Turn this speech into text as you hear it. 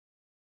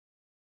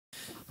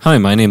Hi,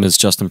 my name is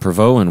Justin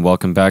Prevost, and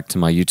welcome back to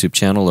my YouTube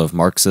channel of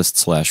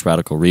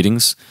Marxist/Radical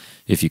Readings.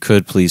 If you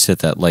could, please hit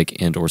that like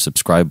and or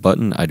subscribe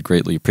button. I'd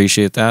greatly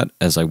appreciate that,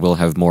 as I will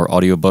have more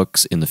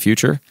audiobooks in the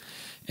future.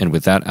 And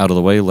with that out of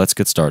the way, let's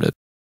get started.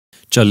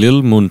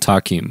 Jalil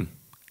Muntaqim,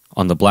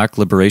 on the Black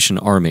Liberation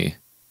Army.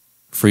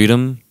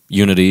 Freedom,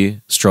 Unity,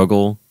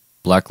 Struggle,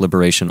 Black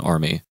Liberation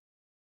Army.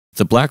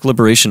 The Black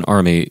Liberation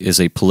Army is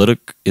a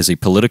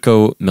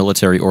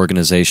politico-military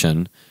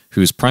organization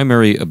whose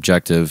primary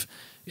objective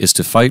is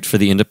to fight for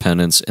the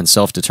independence and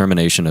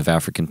self-determination of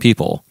African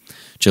people.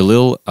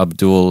 Jalil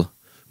Abdul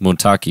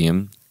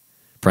Muntaqim,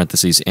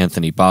 parentheses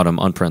Anthony Bottom,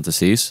 on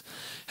parentheses,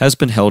 has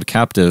been held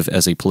captive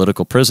as a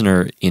political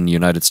prisoner in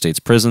United States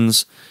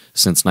prisons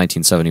since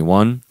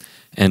 1971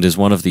 and is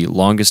one of the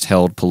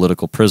longest-held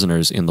political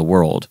prisoners in the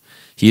world.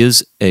 He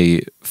is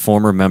a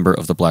former member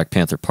of the Black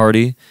Panther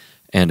Party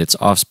and its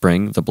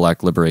offspring, the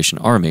Black Liberation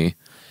Army,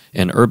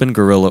 an urban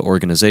guerrilla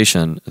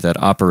organization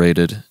that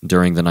operated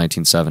during the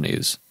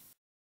 1970s.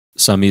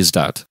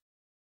 Samizdat.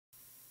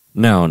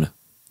 Noun.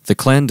 The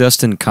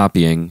clandestine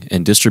copying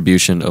and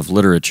distribution of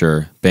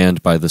literature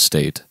banned by the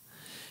state.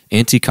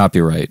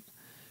 Anti-copyright.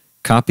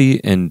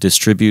 Copy and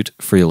distribute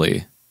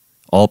freely.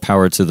 All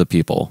power to the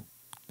people.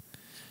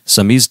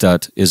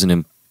 Samizdat is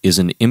an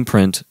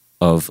imprint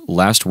of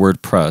Last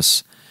Word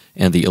Press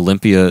and the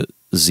Olympia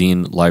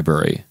Zine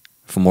Library.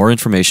 For more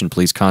information,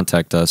 please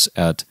contact us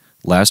at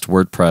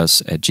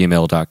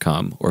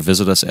lastwordpress@gmail.com or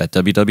visit us at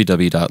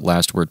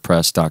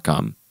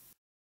www.lastwordpress.com.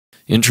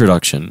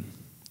 Introduction.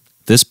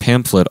 This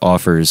pamphlet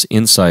offers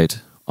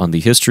insight on the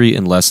history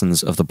and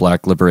lessons of the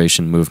Black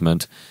Liberation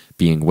Movement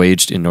being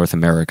waged in North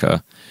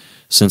America.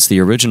 Since the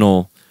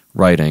original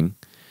writing,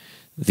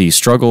 the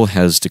struggle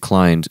has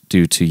declined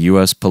due to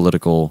U.S.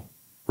 political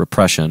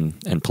repression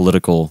and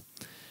political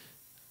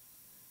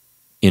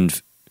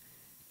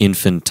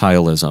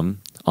infantilism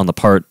on the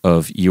part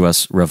of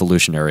U.S.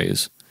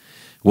 revolutionaries.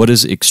 What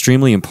is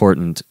extremely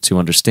important to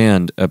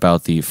understand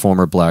about the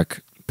former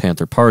Black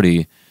Panther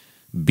Party,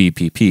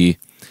 BPP,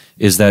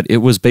 is that it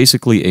was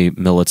basically a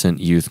militant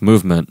youth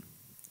movement.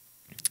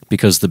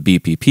 Because the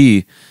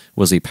BPP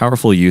was a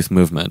powerful youth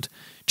movement,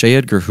 J.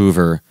 Edgar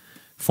Hoover,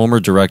 former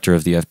director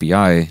of the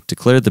FBI,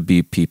 declared the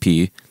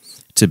BPP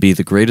to be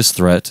the greatest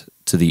threat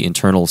to the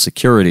internal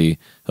security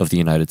of the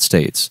United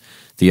States.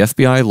 The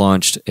FBI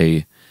launched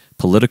a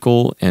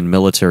political and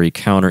military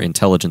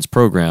counterintelligence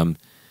program,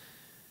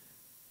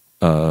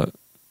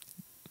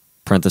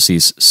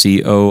 parentheses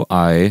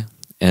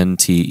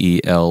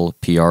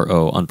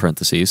COINTELPRO, on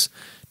parentheses,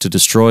 to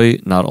destroy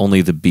not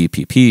only the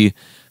BPP,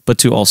 but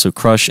to also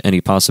crush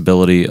any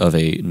possibility of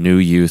a new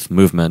youth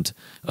movement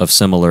of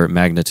similar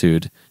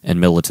magnitude and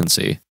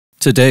militancy.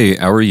 Today,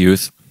 our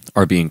youth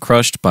are being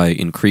crushed by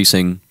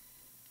increasing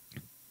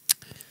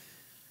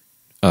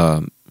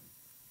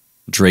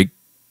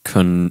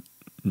draconian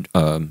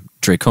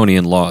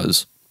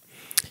laws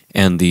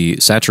and the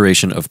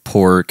saturation of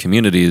poor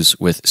communities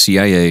with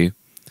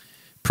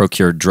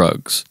CIA-procured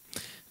drugs.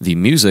 The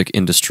music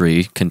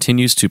industry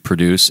continues to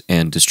produce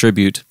and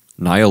distribute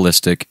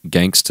nihilistic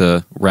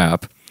gangsta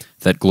rap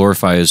that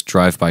glorifies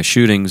drive-by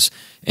shootings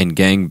and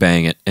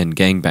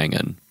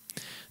gangbanging.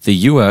 The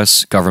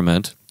U.S.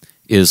 government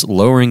is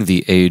lowering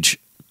the age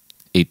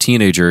a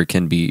teenager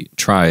can be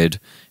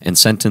tried and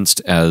sentenced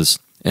as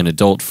an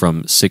adult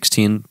from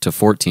 16 to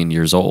 14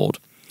 years old.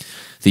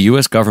 The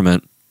U.S.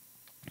 government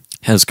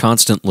has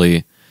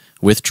constantly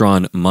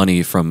withdrawn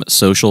money from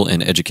social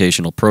and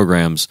educational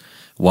programs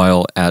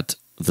while at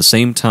the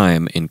same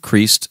time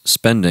increased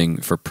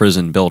spending for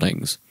prison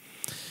buildings.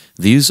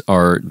 These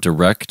are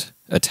direct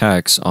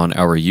attacks on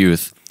our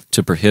youth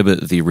to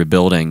prohibit the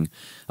rebuilding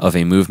of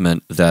a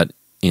movement that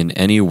in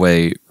any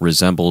way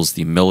resembles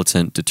the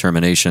militant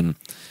determination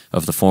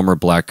of the former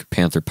Black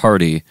Panther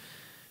Party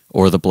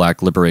or the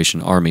Black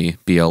Liberation Army,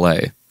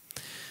 BLA.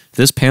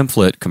 This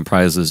pamphlet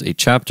comprises a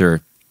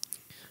chapter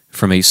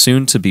from a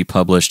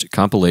soon-to-be-published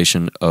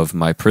compilation of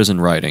my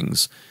prison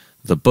writings.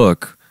 The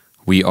book,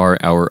 We Are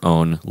Our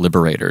Own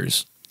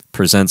Liberators,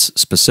 presents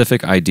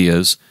specific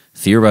ideas,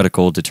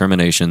 theoretical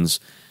determinations,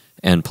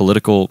 and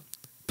political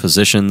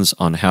positions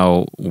on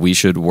how we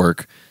should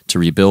work to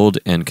rebuild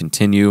and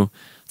continue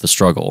the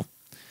struggle.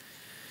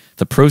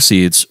 The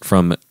proceeds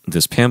from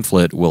this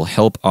pamphlet will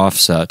help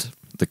offset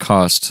the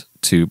cost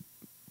to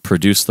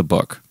produce the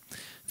book.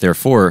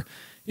 Therefore,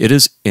 it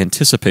is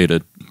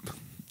anticipated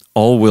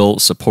all will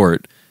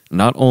support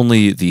not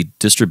only the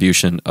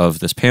distribution of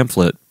this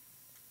pamphlet,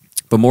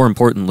 but more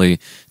importantly,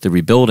 the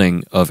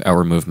rebuilding of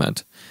our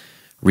movement.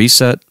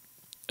 Rest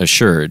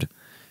assured,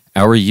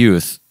 our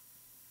youth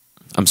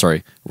and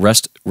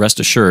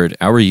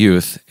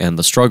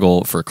the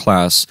struggle for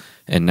class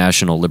and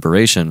national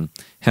liberation,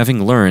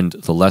 having learned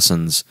the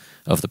lessons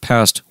of the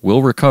past,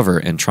 will recover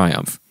and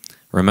triumph.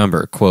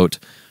 Remember, quote,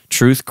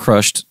 truth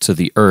crushed to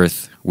the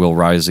earth will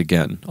rise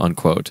again,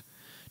 unquote.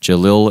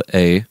 Jalil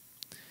A.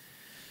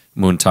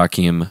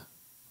 Muntaqim,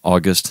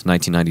 August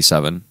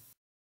 1997.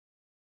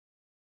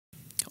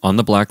 On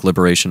the Black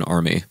Liberation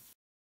Army.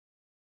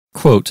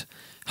 Quote,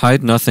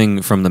 Hide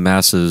nothing from the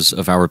masses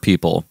of our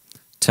people.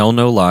 Tell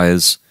no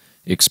lies.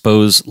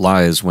 Expose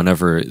lies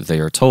whenever they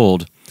are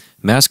told.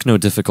 Mask no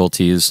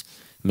difficulties,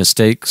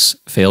 mistakes,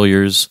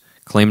 failures,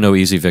 claim no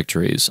easy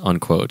victories."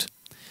 Unquote.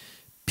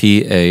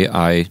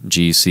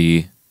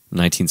 PAIGC,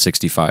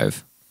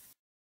 1965.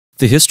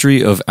 The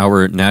history of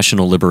our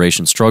national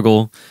liberation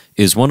struggle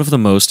is one of the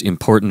most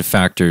important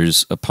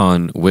factors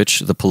upon which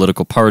the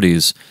political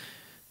parties,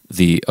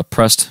 the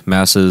oppressed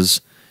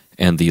masses,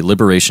 and the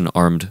liberation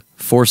armed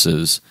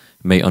forces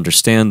may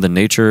understand the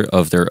nature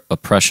of their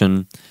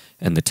oppression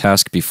and the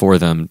task before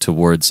them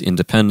towards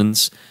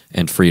independence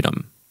and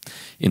freedom.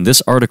 In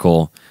this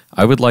article,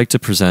 I would like to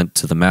present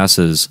to the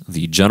masses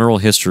the general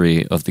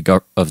history of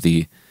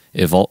the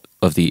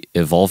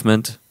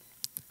evolvement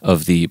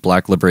of the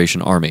Black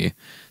Liberation Army.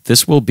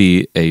 This will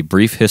be a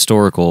brief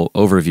historical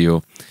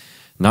overview,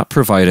 not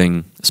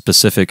providing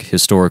specific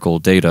historical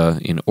data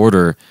in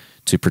order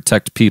to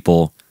protect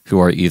people who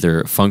are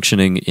either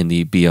functioning in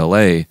the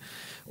BLA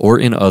or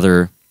in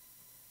other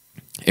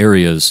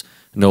areas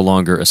no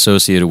longer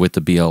associated with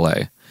the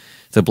BLA.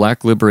 The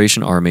Black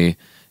Liberation Army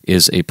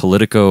is a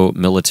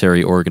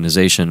politico-military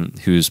organization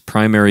whose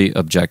primary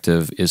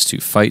objective is to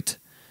fight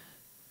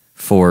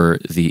for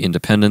the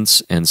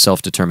independence and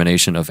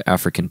self-determination of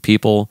African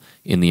people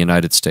in the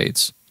United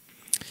States.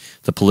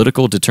 The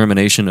political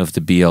determination of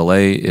the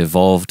BLA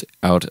evolved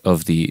out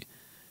of the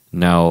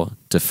now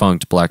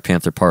defunct Black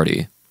Panther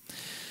Party.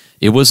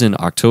 It was in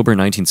October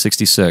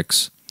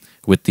 1966,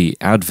 with the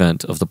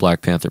advent of the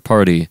Black Panther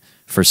Party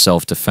for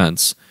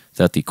self-defense,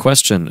 that the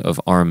question of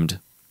armed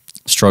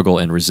struggle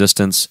and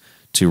resistance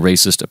to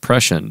racist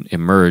oppression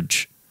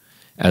emerge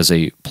as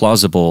a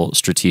plausible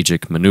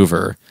strategic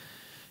maneuver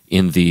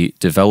in the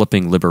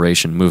developing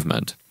liberation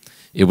movement.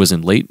 It was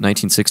in late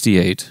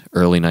 1968,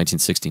 early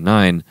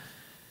 1969,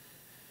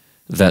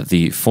 that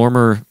the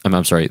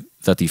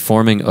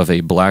forming of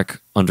a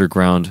black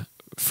underground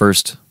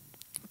first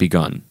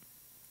begun.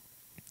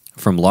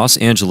 From Los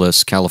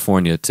Angeles,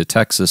 California to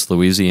Texas,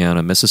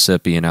 Louisiana,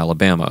 Mississippi, and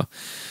Alabama,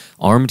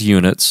 armed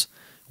units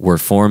were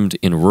formed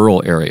in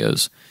rural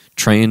areas,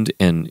 trained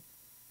and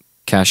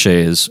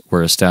caches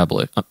were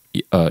established.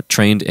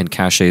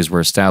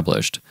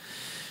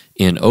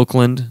 In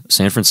Oakland,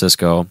 San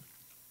Francisco,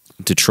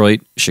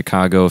 Detroit,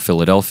 Chicago,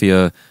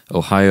 Philadelphia,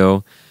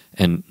 Ohio,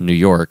 and New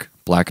York,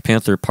 Black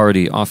Panther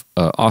Party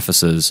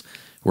offices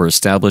were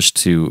established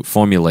to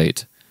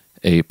formulate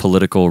a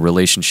political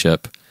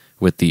relationship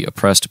with the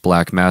oppressed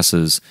black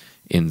masses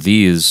in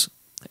these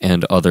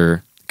and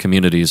other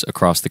communities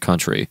across the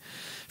country.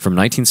 From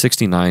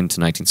 1969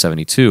 to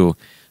 1972,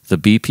 the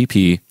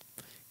BPP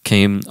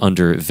came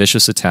under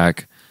vicious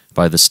attack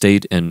by the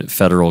state and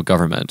federal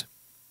government.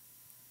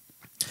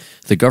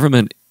 The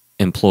government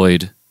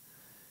employed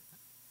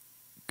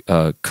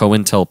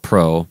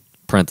COINTELPRO,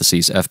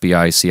 parentheses,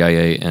 FBI,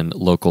 CIA, and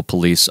local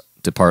police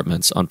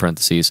departments, on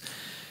parentheses,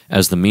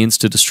 as the means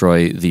to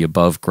destroy the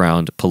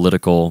above-ground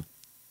political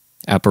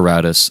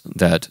apparatus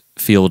that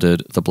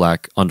fielded the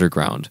black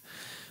underground.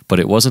 But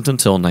it wasn't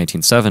until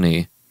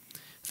 1970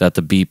 that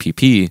the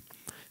BPP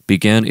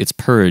began its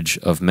purge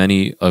of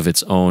many of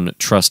its own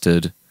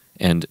trusted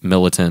and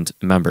militant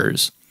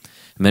members,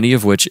 many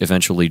of which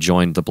eventually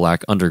joined the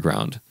black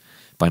underground.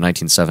 By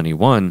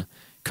 1971,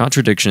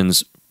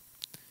 contradictions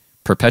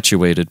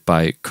perpetuated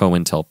by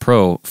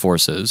COINTELPRO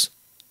forces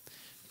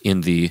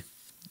in the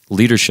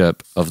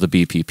leadership of the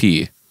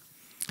BPP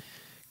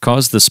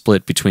caused the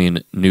split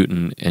between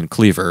Newton and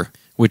Cleaver,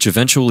 which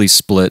eventually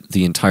split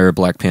the entire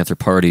Black Panther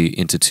Party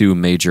into two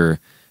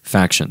major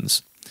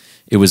factions.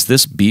 It was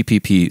this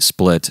BPP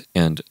split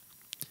and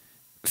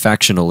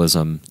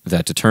factionalism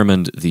that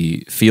determined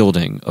the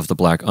fielding of the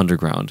black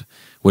underground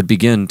would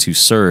begin to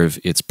serve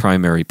its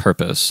primary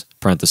purpose,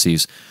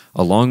 parentheses,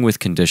 along with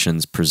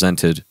conditions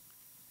presented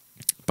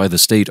by the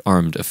state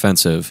armed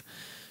offensive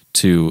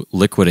to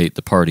liquidate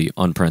the party,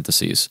 on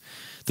parentheses.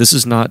 This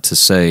is not to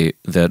say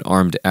that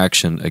armed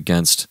action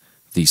against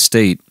the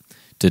state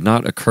did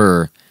not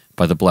occur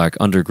by the black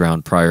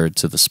underground prior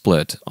to the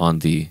split. On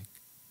the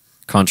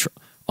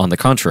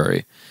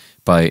contrary,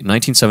 by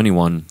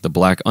 1971, the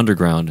black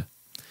underground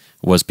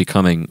was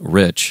becoming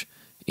rich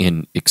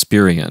in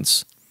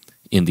experience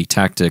in the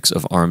tactics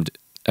of armed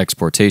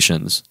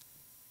expropriations,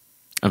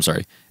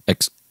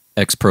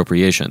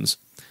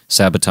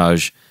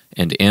 sabotage,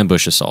 and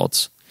ambush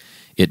assaults.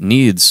 It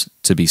needs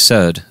to be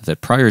said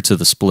that prior to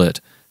the split,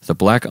 the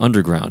Black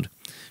Underground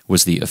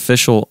was the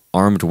official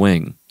armed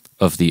wing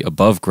of the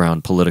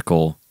above-ground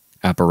political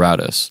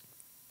apparatus,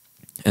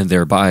 and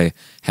thereby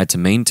had to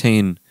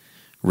maintain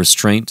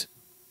restraint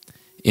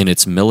in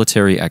its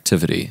military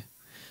activity.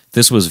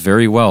 This was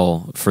very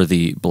well for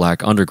the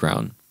Black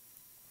Underground,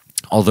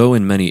 although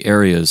in many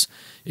areas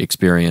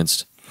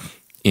experienced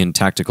in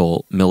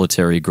tactical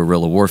military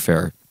guerrilla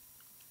warfare,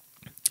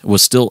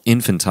 was still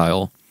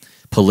infantile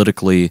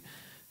politically,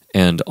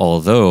 and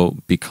although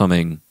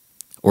becoming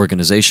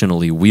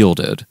organizationally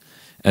wielded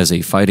as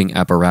a fighting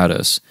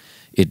apparatus,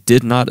 it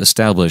did not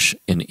establish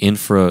an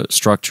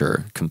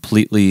infrastructure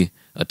completely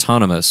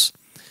autonomous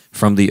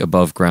from the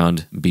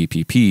above-ground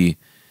BPP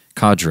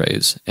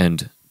cadres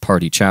and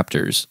party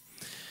chapters.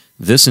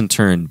 This in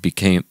turn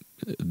become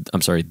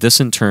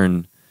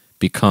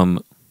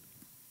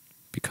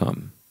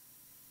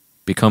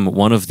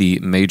one of the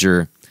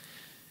major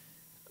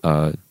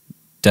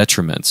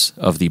detriments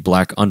of the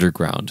Black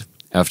Underground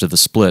after the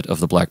split of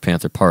the Black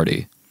Panther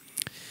Party.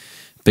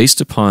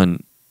 Based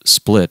upon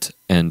split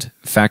and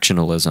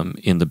factionalism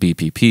in the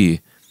BPP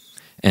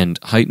and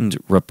heightened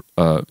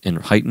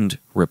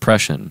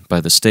repression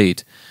by the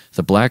state,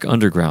 the Black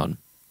Underground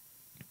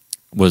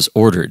was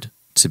ordered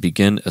to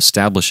begin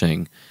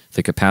establishing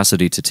the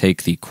capacity to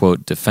take the,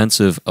 quote,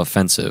 defensive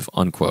offensive,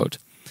 unquote,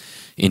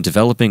 in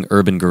developing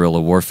urban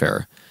guerrilla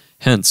warfare.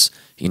 Hence,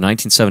 in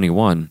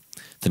 1971,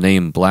 the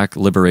name Black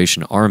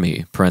Liberation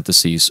Army,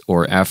 parentheses,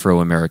 or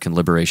Afro-American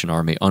Liberation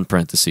Army,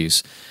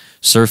 parentheses,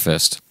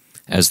 surfaced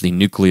as the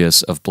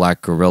nucleus of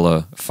black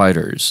guerrilla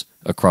fighters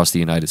across the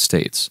United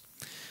States.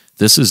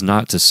 This is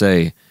not to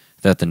say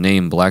that the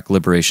name Black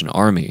Liberation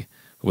Army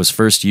was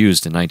first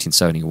used in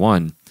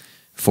 1971,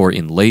 for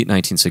in late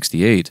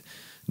 1968,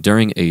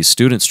 during a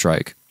student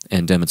strike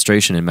and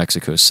demonstration in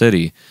Mexico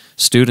City,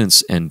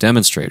 students and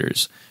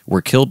demonstrators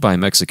were killed by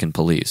Mexican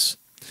police.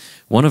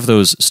 One of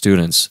those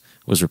students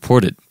was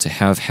reported to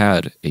have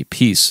had a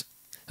piece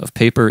of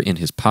paper in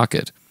his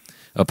pocket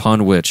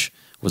upon which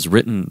was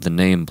written the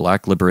name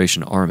Black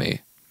Liberation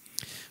Army.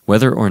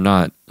 Whether or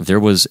not there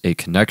was a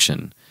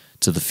connection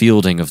to the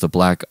fielding of the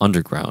Black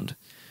Underground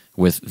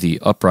with the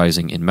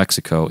uprising in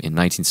Mexico in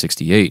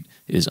 1968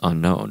 is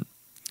unknown.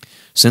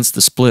 Since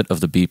the split of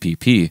the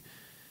BPP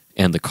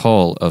and the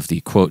call of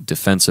the, quote,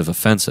 defensive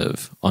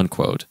offensive,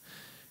 unquote,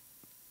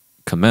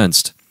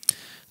 commenced,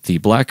 the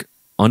Black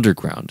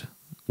Underground,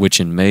 which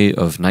in May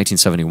of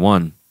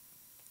 1971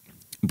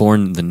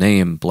 borne the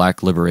name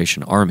Black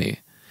Liberation Army,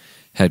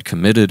 had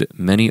committed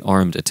many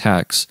armed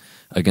attacks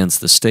against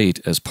the state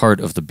as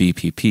part of the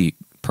BPP,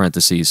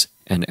 parentheses,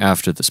 and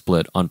after the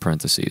split,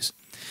 parentheses,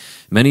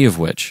 many of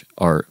which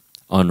are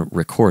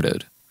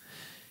unrecorded.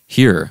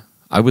 Here,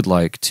 I would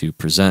like to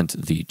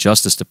present the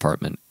Justice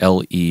Department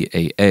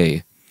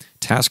LEAA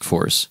Task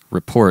Force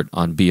report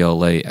on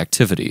BLA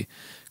activity.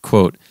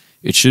 Quote,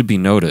 it should be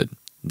noted,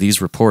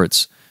 these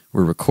reports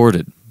were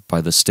recorded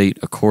by the state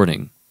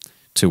according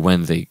to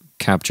when they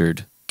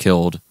captured,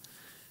 killed,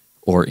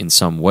 or in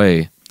some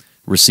way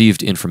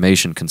received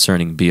information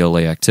concerning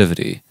BLA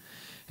activity,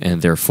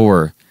 and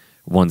therefore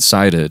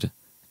one-sided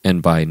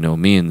and by no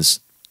means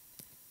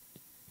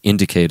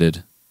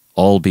indicated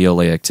all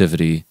BLA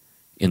activity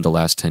in the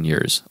last 10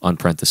 years,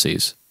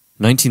 parentheses.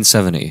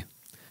 1970,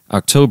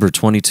 October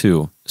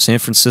 22, San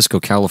Francisco,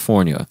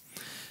 California,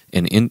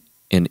 an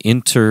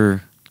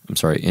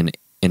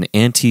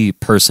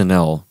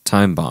anti-personnel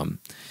time bomb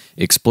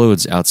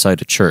explodes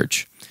outside a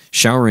church,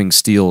 showering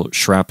steel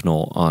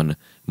shrapnel on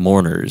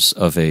mourners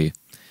of a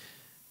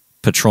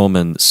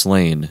patrolman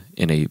slain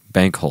in a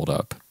bank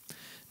holdup.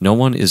 No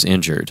one is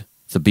injured.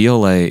 The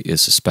BLA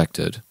is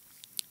suspected.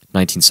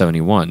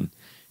 1971,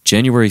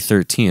 January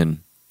 13,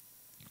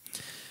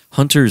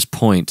 Hunters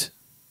Point,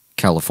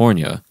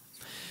 California,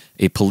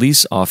 a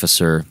police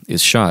officer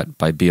is shot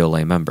by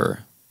BLA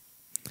member.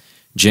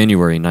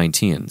 January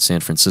 19, San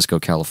Francisco,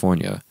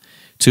 California,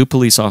 2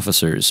 police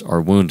officers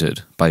are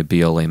wounded by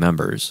BLA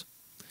members.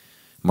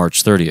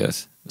 March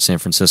 30th, San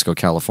Francisco,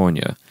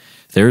 California,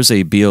 there is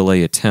a BLA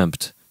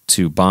attempt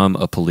to bomb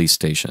a police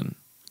station.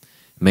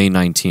 May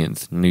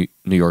 19th, New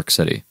York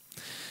City,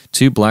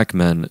 2 black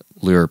men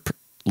lure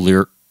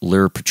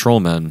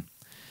patrolmen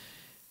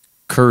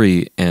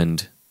Curry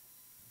and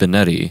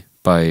Benetti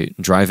by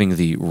driving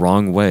the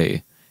wrong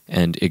way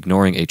and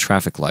ignoring a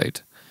traffic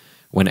light.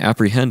 When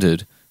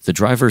apprehended, the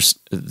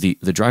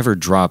driver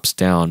drops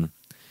down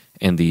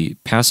and the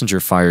passenger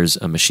fires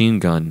a machine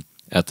gun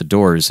at the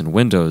doors and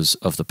windows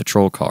of the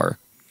patrol car.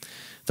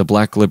 The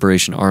Black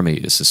Liberation Army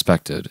is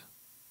suspected.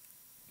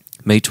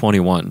 May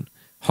 21,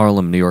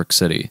 Harlem, New York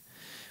City.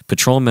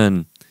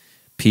 Patrolmen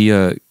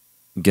Pia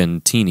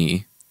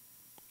Gentini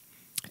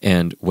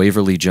and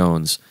Waverly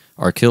Jones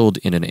are killed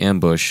in an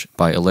ambush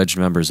by alleged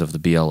members of the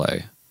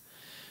BLA.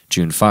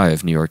 June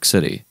 5, New York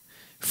City.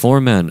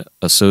 4 men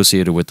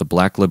associated with the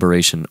Black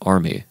Liberation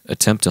Army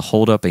attempt to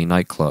hold up a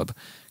nightclub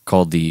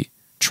called the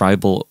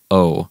Tribal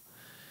O.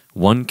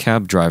 1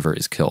 cab driver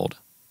is killed.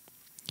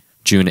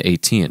 June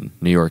 18,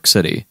 New York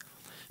City.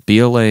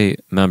 BLA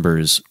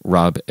members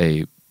rob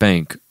a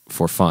bank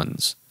for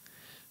funds.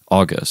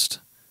 August.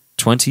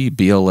 20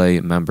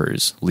 BLA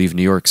members leave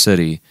New York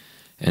City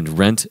and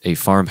rent a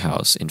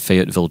farmhouse in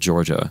Fayetteville,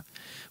 Georgia,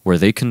 where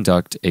they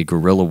conduct a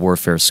guerrilla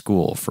warfare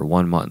school for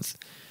 1 month,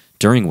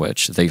 during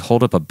which they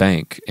hold up a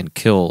bank and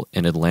kill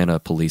an Atlanta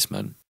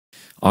policeman.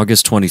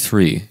 August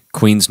 23,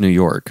 Queens, New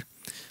York.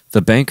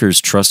 The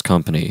Bankers Trust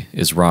Company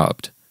is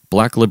robbed.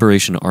 Black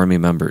Liberation Army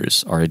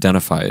members are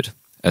identified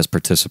as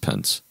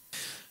participants.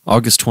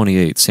 August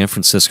 28, San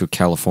Francisco,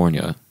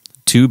 California.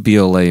 2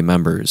 BLA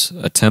members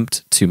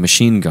attempt to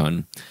machine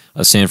gun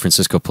a San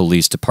Francisco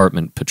Police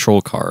Department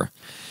patrol car.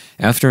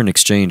 After an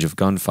exchange of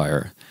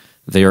gunfire,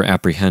 they are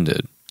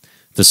apprehended.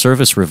 The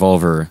service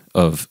revolver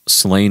of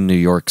slain New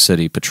York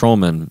City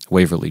patrolman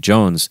Waverly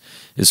Jones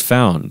is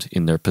found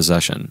in their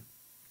possession.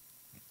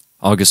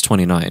 August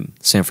 29,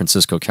 San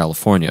Francisco,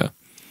 California.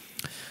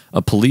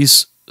 A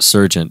police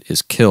sergeant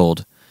is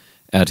killed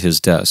at his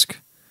desk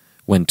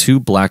when two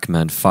black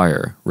men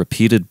fire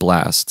repeated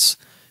blasts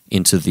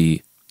into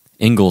the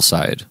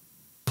Ingleside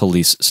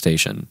police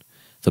station.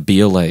 The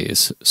BLA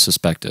is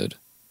suspected.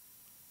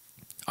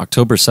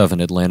 October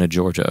 7, Atlanta,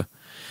 Georgia.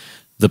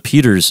 The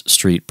Peters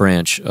Street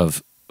branch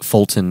of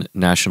Fulton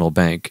National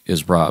Bank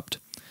is robbed,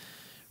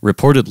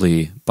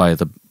 reportedly by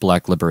the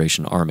Black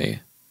Liberation Army.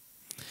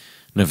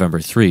 November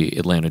 3,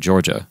 Atlanta,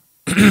 Georgia.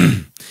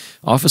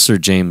 Officer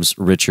James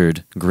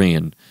Richard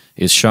Green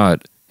is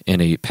shot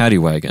in a paddy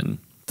wagon.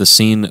 The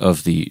scene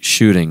of the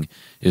shooting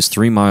is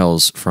 3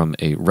 miles from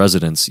a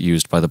residence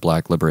used by the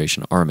Black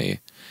Liberation Army.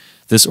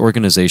 This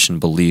organization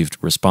believed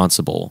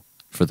responsible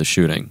for the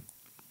shooting.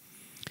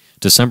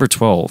 December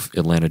 12,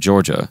 Atlanta,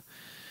 Georgia.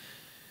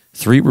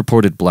 3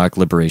 reported Black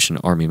Liberation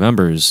Army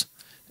members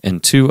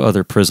and 2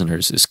 other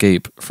prisoners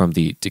escape from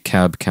the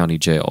DeKalb County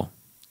Jail.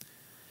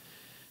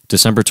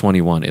 December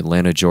 21,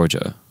 Atlanta,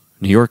 Georgia.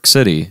 New York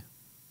City.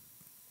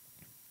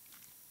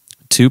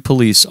 2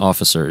 police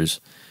officers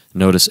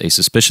notice a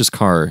suspicious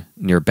car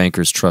near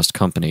Bankers Trust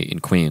Company in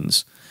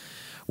Queens.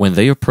 When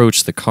they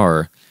approach the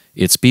car,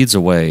 it speeds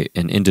away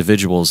and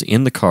individuals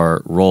in the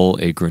car roll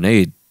a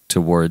grenade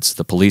towards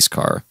the police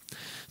car.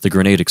 The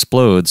grenade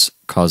explodes,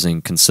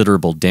 causing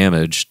considerable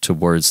damage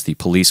towards the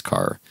police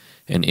car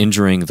and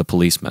injuring the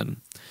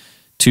policemen.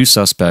 2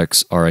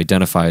 suspects are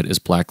identified as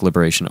Black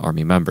Liberation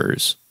Army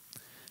members.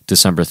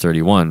 December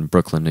 31,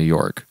 Brooklyn, New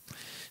York.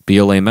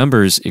 BLA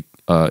members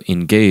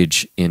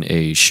engage in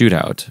a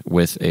shootout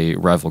with a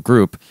rival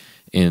group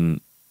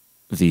in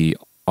the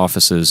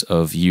offices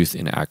of Youth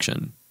in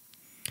Action.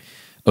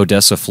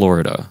 Odessa,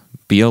 Florida.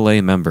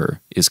 BLA member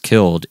is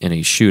killed in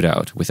a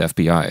shootout with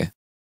FBI.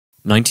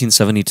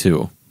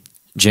 1972.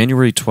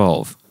 January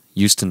 12,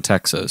 Houston,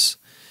 Texas.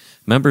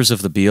 Members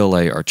of the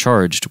BLA are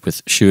charged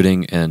with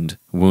shooting and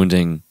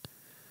wounding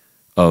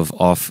of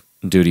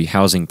off-duty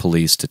housing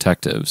police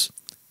detectives.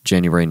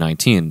 January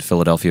 19,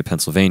 Philadelphia,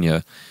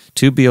 Pennsylvania.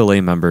 2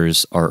 BLA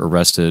members are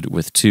arrested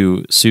with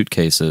 2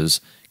 suitcases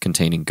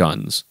containing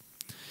guns.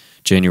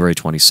 January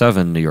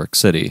 27, New York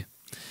City.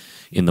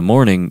 In the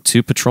morning,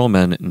 2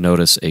 patrolmen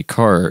notice a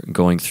car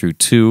going through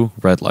 2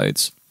 red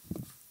lights.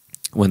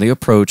 When they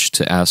approach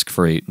to ask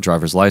for a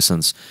driver's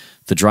license,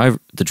 the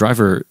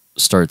driver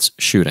starts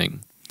shooting.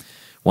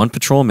 1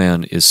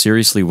 patrolman is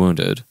seriously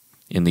wounded.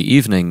 In the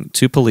evening,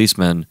 2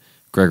 policemen,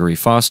 Gregory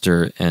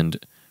Foster and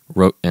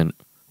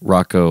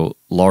Rocco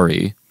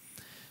Laurie,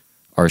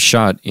 are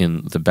shot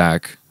in the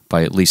back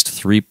by at least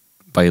three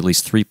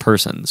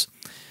persons.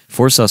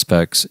 4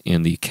 suspects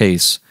in the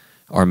case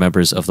are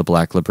members of the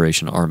Black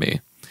Liberation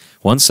Army.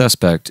 1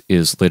 suspect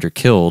is later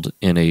killed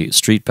in a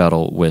street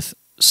battle with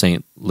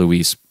St.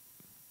 Louis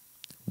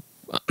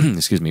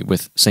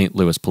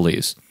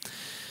police.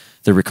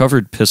 The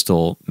recovered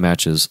pistol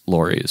matches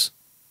Laurie's.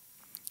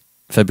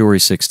 February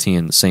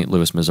 16, St.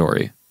 Louis,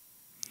 Missouri.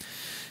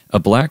 A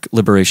Black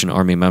Liberation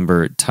Army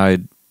member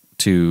tied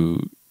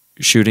to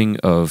shooting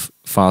of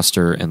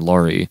Foster and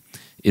Laurie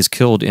is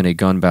killed in a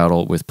gun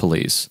battle with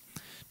police.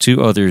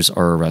 2 others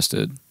are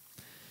arrested.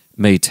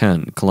 May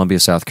 10,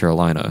 Columbia, South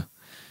Carolina.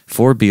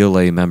 4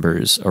 BLA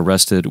members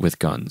arrested with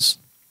guns.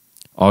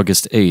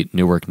 August 8,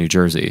 Newark, New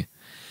Jersey.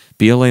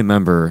 BLA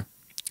member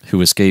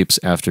who escapes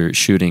after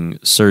shooting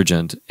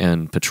sergeant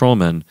and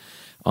patrolman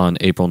on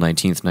April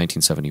 19,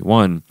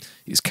 1971,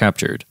 is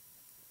captured.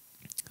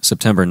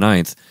 September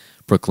 9th,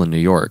 Brooklyn, New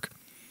York.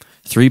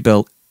 3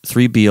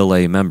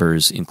 BLA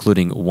members,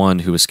 including 1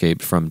 who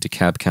escaped from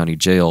DeKalb County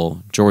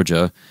Jail,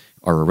 Georgia,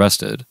 are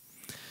arrested.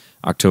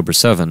 October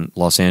 7,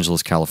 Los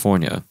Angeles,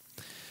 California.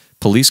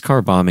 Police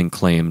car bombing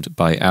claimed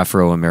by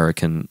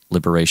Afro-American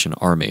Liberation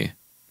Army.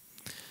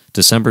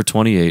 December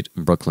 28,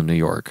 Brooklyn, New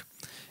York.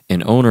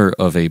 An owner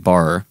of a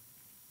bar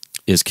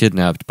is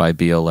kidnapped by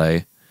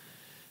BLA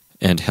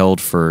and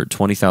held for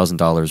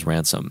 $20,000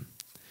 ransom.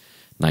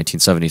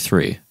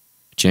 1973.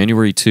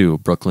 January 2,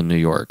 Brooklyn, New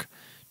York.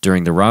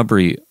 During the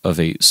robbery of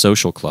a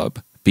social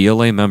club,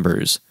 BLA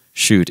members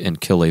shoot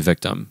and kill a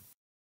victim.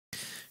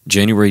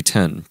 January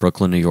 10,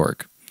 Brooklyn, New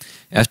York.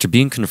 After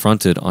being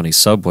confronted on a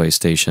subway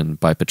station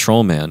by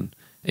patrolman,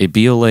 a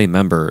BLA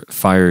member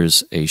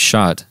fires a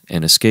shot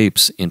and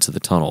escapes into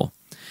the tunnel.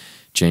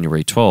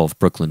 January 12,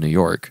 Brooklyn, New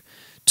York.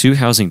 2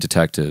 housing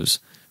detectives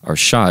are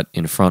shot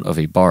in front of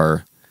a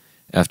bar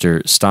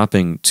after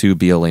stopping 2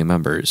 BLA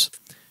members.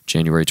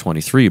 January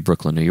 23,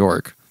 Brooklyn, New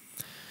York.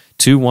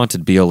 2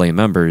 wanted BLA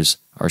members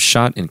are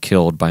shot and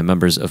killed by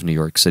members of New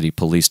York City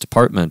Police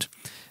Department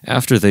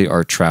after they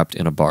are trapped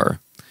in a bar.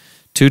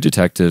 2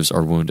 detectives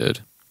are wounded.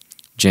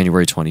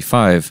 January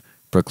 25,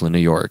 Brooklyn, New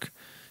York.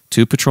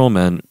 2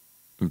 patrolmen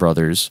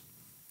brothers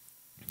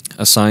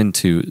assigned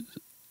to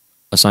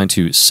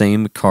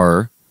same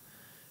car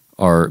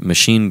are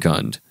machine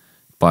gunned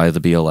by the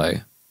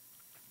BLA.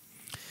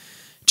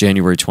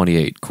 January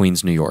 28,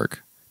 Queens, New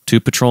York. 2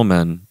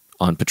 patrolmen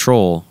on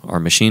patrol are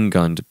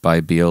machine-gunned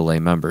by BLA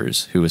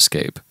members who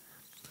escape.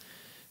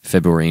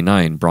 February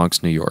 9,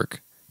 Bronx, New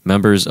York.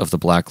 Members of the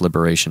Black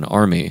Liberation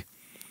Army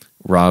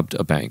robbed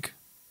a bank.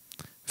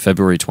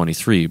 February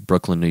 23,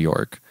 Brooklyn, New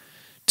York.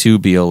 2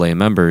 BLA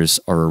members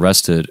are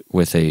arrested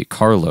with a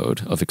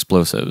carload of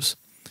explosives.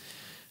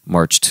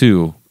 March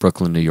 2,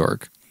 Brooklyn, New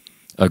York.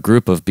 A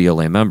group of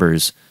BLA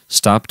members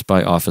stopped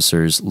by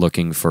officers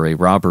looking for a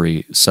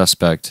robbery.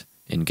 Suspect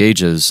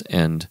engages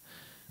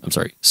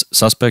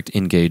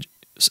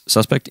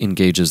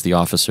the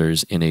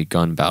officers in a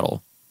gun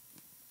battle.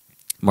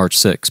 March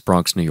 6,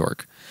 Bronx, New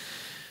York.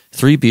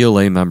 3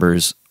 BLA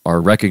members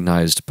are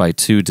recognized by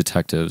 2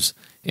 detectives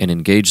and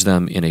engage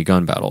them in a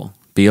gun battle.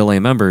 BLA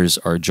members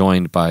are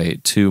joined by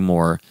 2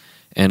 more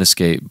and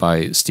escape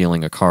by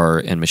stealing a car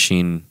and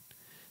machine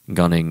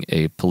gunning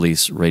a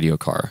police radio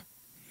car.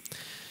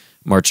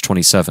 March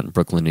 27,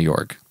 Brooklyn, New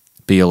York.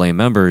 BLA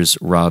members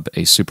rob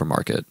a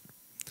supermarket.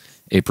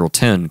 April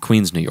 10,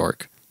 Queens, New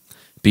York.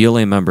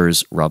 BLA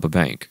members rob a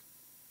bank.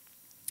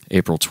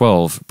 April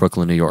 12,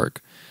 Brooklyn, New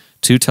York.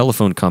 2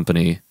 telephone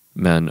company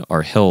men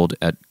are held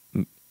at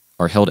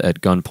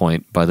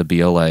gunpoint by the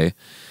BLA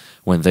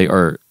when they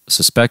are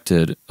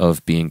suspected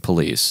of being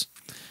police.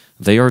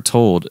 They are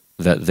told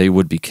that they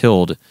would be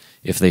killed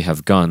if they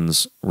have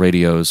guns,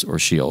 radios, or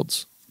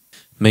shields.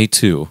 May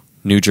 2,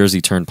 New Jersey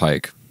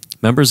Turnpike.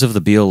 Members of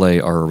the BLA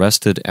are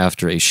arrested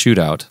after a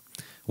shootout.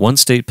 1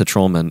 state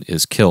patrolman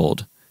is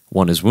killed,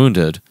 1 is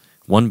wounded,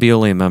 1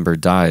 BLA member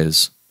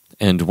dies,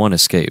 and 1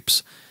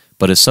 escapes,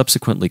 but is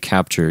subsequently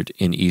captured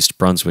in East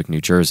Brunswick,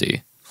 New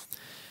Jersey.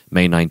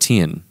 May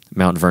 19,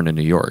 Mount Vernon,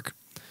 New York.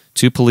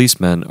 2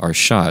 policemen are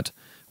shot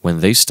when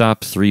they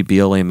stop 3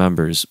 BLA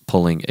members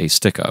pulling a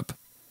stick-up.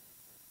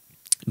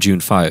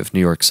 June 5,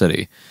 New York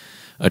City.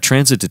 A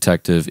transit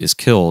detective is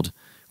killed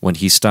when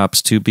he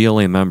stops 2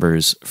 BLA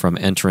members from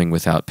entering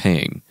without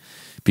paying.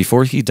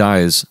 Before he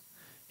dies,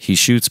 he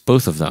shoots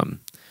both of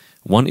them.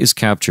 1 is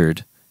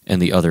captured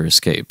and the other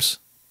escapes.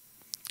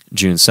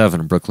 June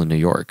 7, Brooklyn, New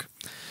York.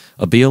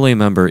 A BLA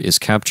member is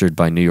captured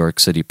by New York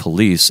City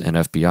Police and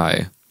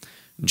FBI.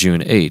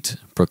 June 8,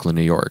 Brooklyn,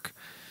 New York.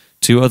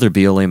 2 other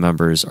BLA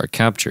members are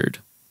captured.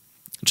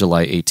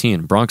 July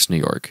 18, Bronx, New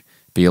York.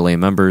 BLA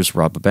members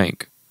rob a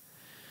bank.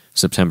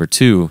 September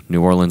 2,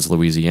 New Orleans,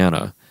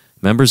 Louisiana.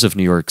 Members of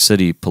New York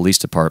City Police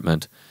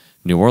Department,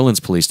 New Orleans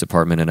Police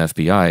Department, and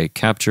FBI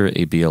capture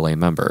a BLA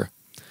member.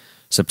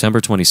 September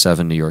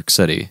 27, New York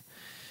City.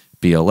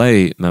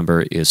 BLA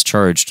member is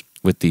charged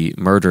with the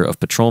murder of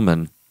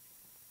patrolmen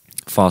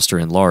Foster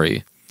and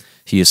Laurie.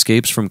 He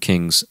escapes from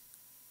Kings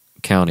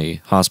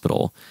County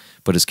Hospital,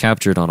 but is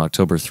captured on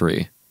October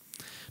 3.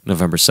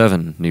 November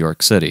 7, New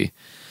York City.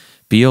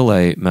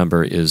 BLA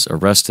member is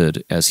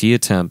arrested as he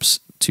attempts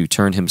to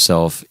turn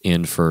himself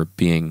in for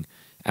being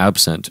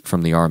absent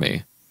from the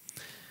Army.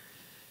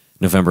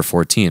 November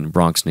 14,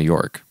 Bronx, New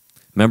York.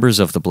 Members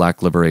of the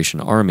Black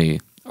Liberation Army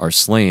are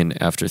slain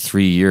after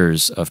 3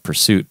 years of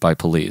pursuit by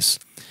police.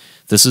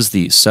 This is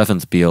the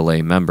 7th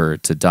BLA member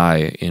to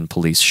die in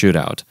police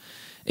shootout.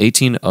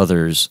 18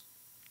 others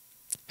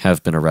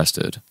have been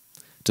arrested.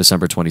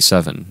 December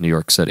 27, New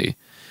York City.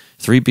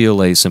 3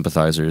 BLA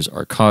sympathizers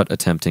are caught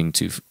attempting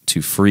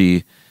to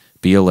free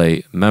BLA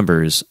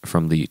members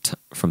from the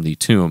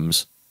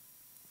tombs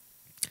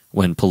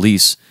when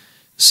police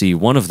see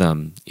one of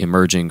them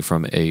emerging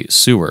from a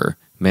sewer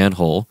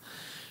manhole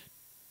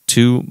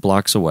 2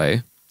 blocks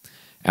away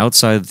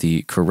outside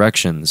the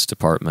Corrections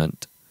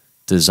Department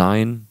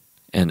Design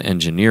and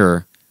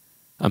Engineering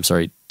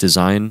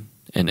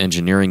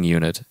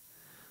Unit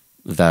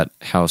that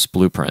house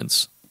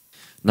blueprints.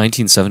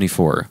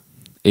 1974,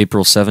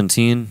 April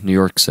 17, New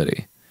York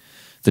City.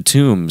 The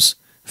tombs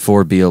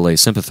 4 BLA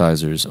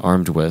sympathizers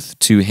armed with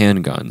 2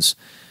 handguns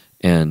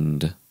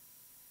and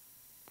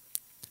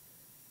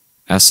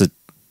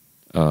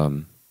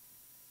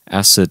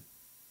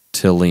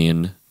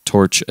acetylene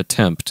torch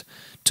attempt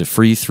to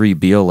free 3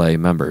 BLA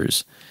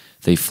members.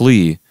 They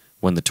flee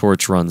when the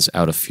torch runs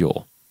out of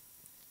fuel.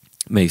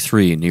 May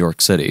 3, New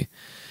York City.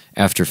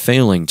 After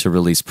failing to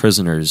release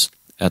prisoners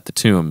at the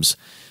tombs,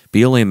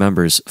 BLA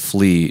members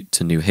flee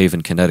to New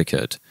Haven,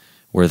 Connecticut,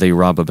 where they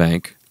rob a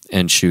bank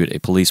and shoot a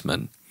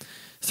policeman.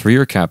 3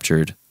 are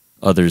captured,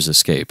 others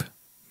escape.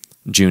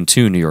 June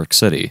 2, New York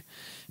City.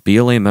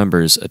 BLA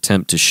members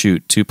attempt to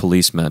shoot 2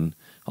 policemen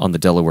on the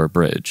Delaware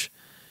Bridge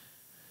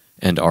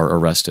and are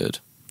arrested.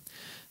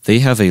 They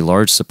have a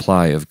large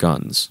supply of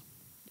guns.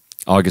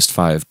 August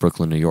 5,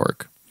 Brooklyn, New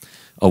York.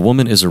 A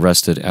woman is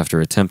arrested after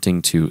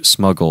attempting to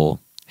smuggle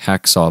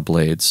hacksaw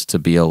blades to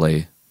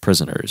BLA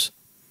prisoners.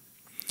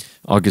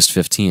 August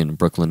 15,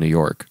 Brooklyn, New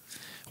York.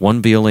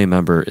 1 BLA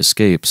member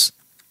escapes,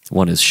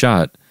 1 is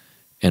shot,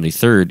 and a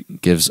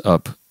 3rd gives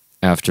up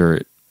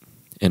after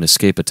an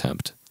escape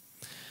attempt.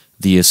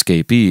 The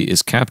escapee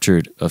is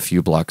captured a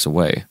few blocks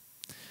away.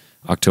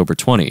 October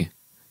 20,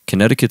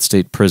 Connecticut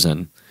State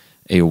Prison.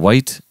 A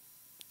white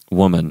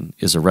woman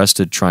is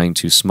arrested trying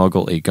to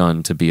smuggle a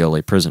gun to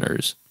BLA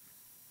prisoners.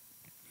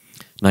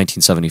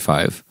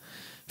 1975,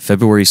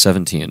 February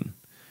 17.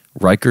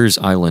 Rikers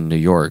Island, New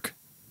York,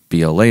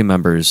 BLA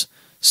members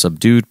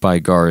subdued by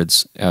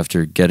guards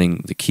after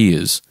getting the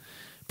keys,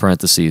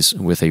 parentheses,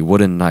 with a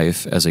wooden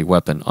knife as a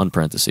weapon,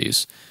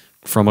 unparentheses,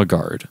 from a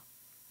guard.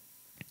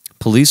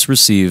 Police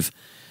receive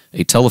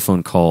a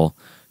telephone call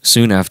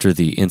soon after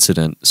the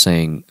incident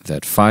saying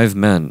that 5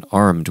 men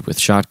armed with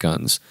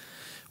shotguns,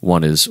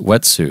 one in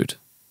wetsuit,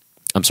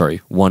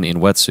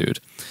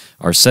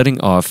 are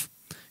setting off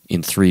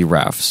in 3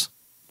 rafts.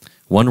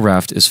 One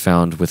raft is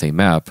found with a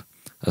map,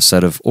 a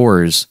set of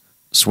oars,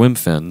 swim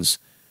fins,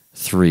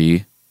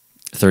 3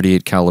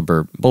 .38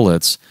 caliber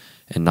bullets,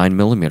 and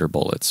 9mm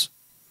bullets.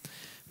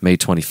 May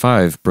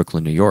 25,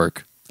 Brooklyn, New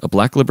York. A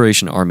Black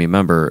Liberation Army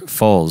member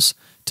falls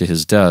to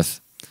his death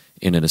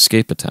in an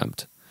escape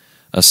attempt.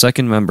 A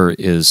second member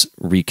is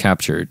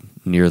recaptured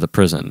near the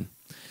prison.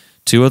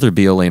 2 other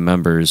BLA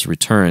members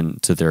return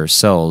to their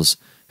cells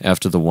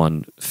after the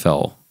one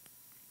fell.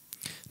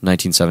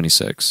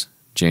 1976,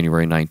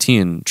 January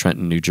 19,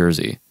 Trenton, New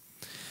Jersey.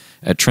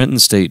 At Trenton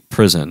State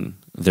Prison,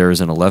 there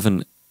is an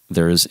 11-hour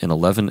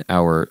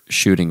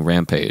shooting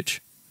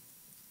rampage.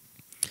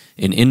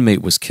 An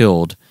inmate was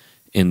killed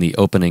in the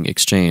opening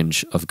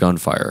exchange of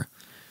gunfire,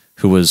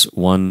 who was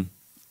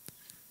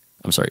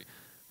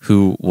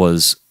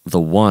the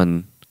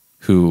one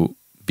who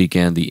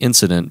began the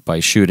incident by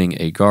shooting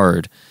a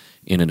guard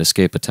in an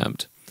escape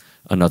attempt.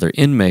 Another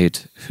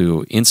inmate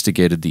who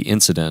instigated the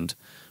incident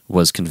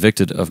was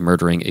convicted of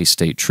murdering a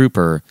state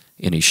trooper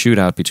in a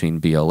shootout between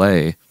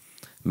BLA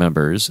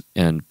members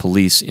and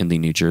police in the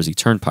New Jersey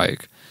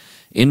Turnpike.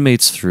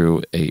 Inmates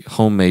threw a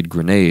homemade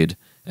grenade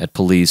at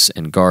police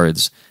and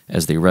guards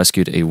as they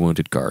rescued a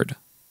wounded guard.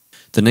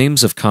 The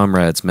names of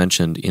comrades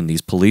mentioned in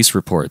these police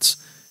reports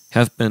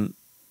have been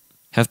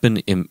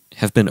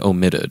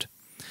omitted,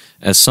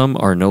 as some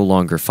are no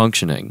longer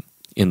functioning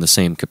in the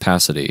same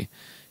capacity,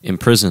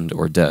 imprisoned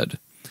or dead.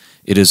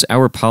 It is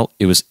our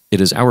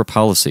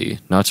policy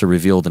not to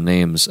reveal the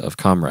names of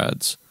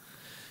comrades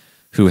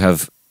who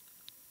have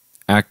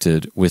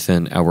acted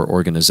within our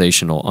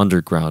organizational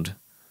underground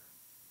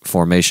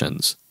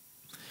formations.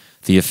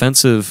 The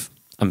defensive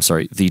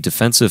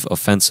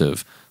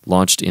offensive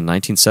launched in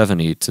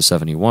 1970 to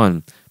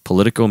 71,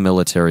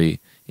 politico-military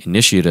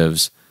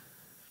initiatives,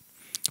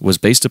 was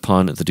based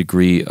upon the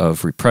degree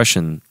of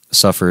repression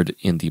suffered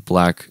in the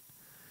black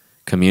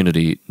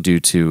community due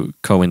to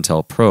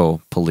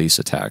COINTELPRO police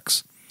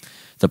attacks.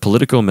 The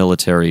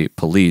politico-military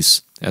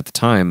police at the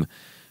time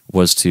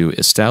was to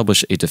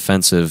establish a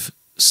defensive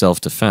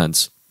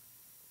self-defense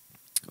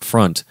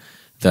front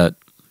that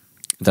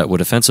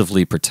would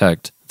offensively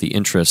protect the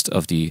interest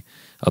of the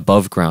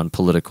above-ground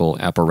political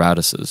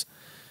apparatuses'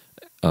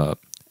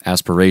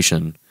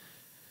 aspiration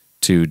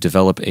to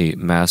develop a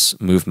mass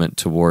movement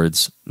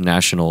towards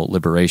national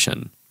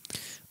liberation.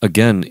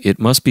 Again, it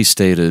must be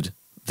stated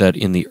that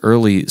in the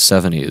early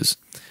 70s,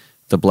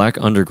 the Black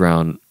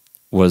Underground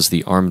was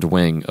the armed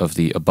wing of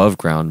the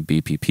above-ground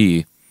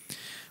BPP,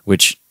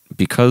 which,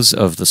 because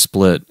of the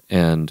split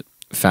and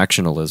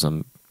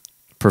factionalism,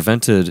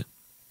 prevented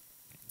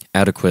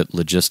adequate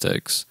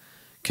logistics,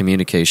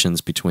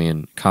 communications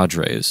between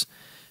cadres,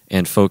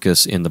 and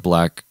focus in the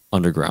Black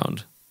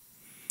Underground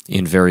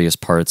in various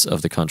parts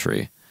of the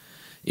country.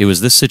 It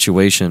was this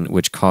situation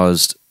which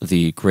caused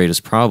the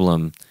greatest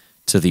problem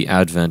to the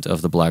advent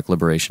of the Black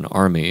Liberation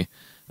Army,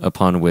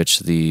 upon which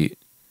the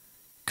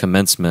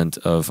commencement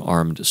of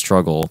armed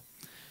struggle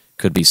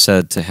could be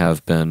said to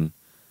have been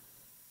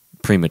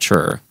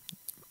premature.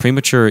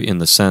 Premature in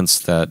the sense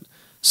that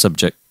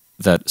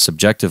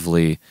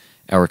subjectively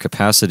our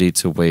capacity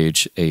to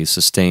wage a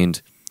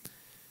sustained,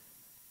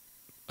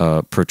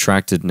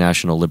 protracted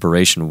national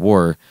liberation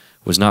war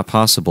was not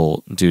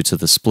possible due to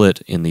the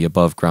split in the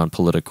above-ground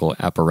political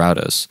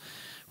apparatus,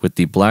 with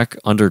the Black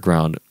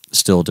Underground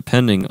still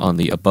depending on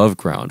the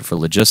above-ground for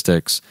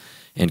logistics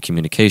and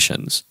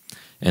communications,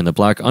 and the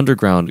Black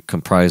Underground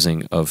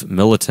comprising of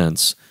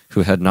militants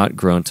who had not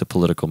grown to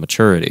political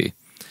maturity,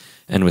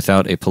 and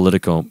without a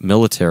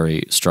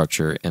politico-military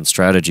structure and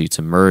strategy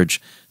to merge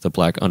the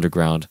Black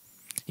Underground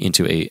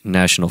into a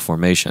national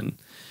formation,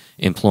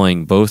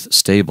 employing both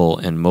stable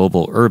and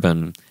mobile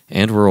urban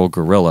and rural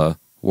guerrilla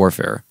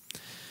warfare,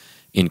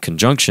 in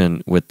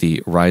conjunction with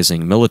the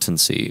rising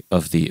militancy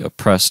of the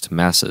oppressed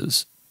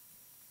masses.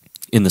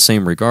 In the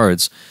same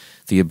regards,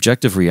 the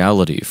objective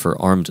reality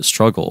for armed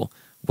struggle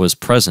was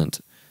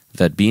present,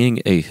 that being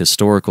a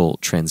historical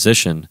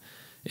transition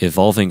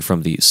evolving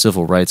from the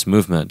civil rights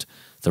movement,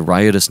 the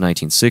riotous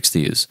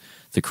 1960s,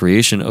 the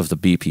creation of the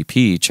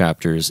BPP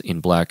chapters in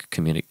black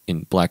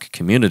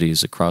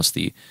communities across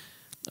the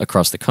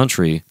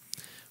country,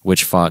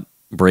 which fought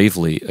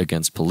bravely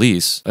against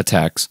police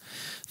attacks,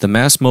 the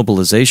mass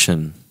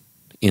mobilization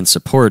in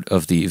support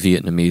of the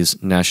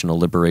Vietnamese National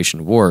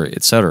Liberation War,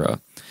 etc.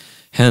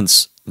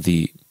 Hence,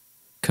 the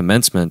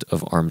commencement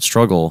of armed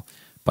struggle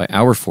by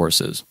our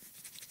forces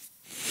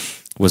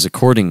was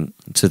according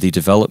to the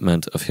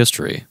development of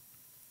history.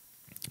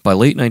 By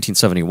late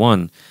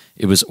 1971,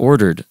 it was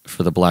ordered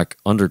for the Black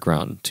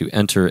Underground to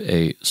enter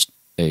a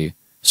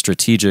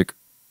strategic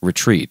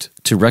retreat,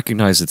 to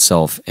recognize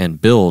itself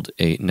and build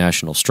a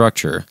national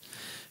structure,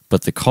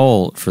 but the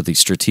call for the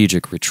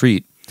strategic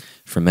retreat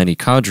for many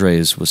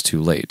cadres was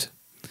too late.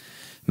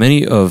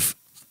 Many of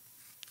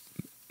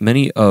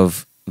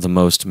the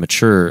most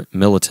mature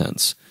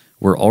militants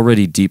were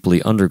already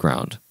deeply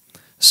underground,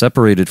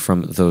 separated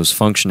from those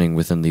functioning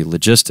within the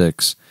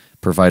logistics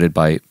provided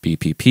by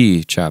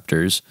BPP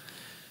chapters,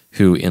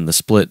 who in the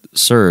split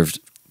served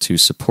to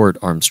support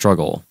armed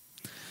struggle.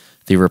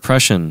 The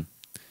repression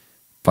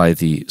by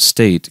the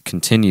state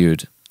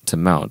continued to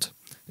mount,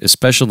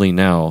 especially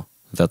now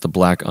that the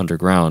black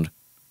underground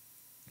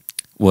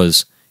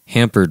was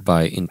hampered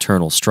by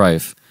internal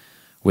strife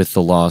with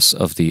the loss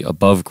of the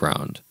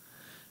above-ground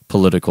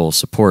political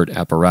support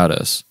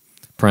apparatus,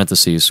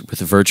 parentheses, with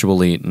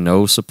virtually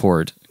no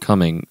support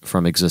coming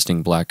from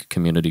existing black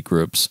community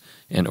groups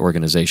and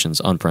organizations,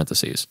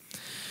 unparentheses.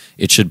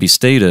 It should be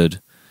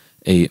stated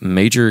a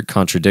major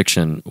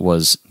contradiction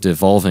was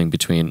devolving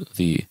between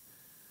the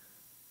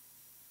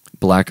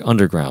black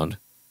underground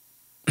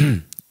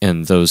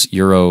and those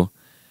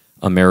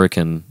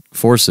Euro-American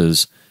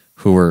forces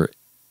who were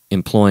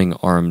employing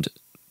armed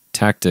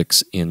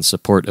tactics in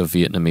support of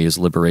Vietnamese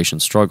liberation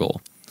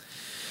struggle.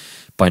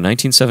 By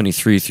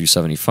 1973 through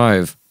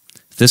 75,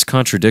 this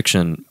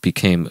contradiction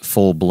became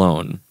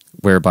full-blown,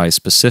 whereby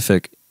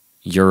specific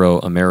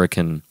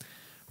Euro-American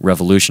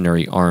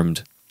revolutionary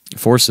armed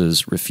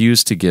forces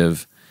refused to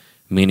give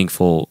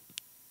meaningful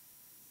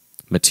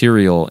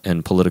material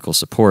and political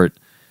support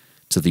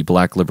to the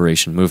Black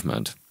Liberation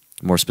Movement,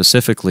 more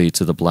specifically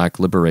to the Black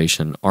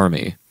Liberation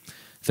Army.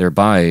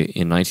 Thereby,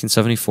 in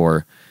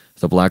 1974,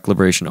 the Black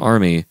Liberation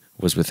Army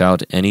was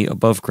without any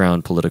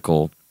above-ground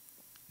political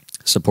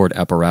support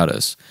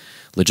apparatus,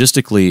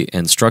 logistically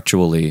and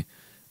structurally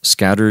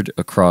scattered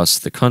across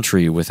the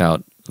country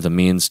without the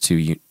means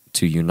to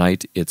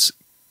unite its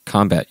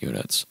combat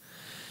units,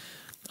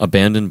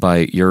 abandoned by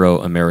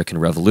Euro-American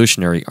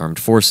revolutionary armed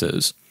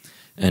forces,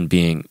 and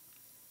being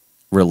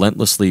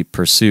relentlessly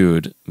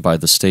pursued by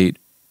the state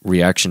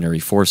reactionary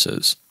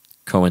forces,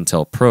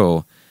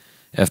 COINTELPRO,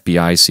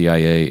 FBI,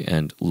 CIA,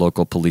 and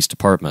local police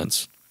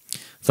departments.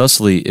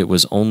 Thusly, it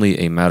was only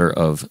a matter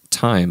of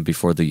time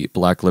before the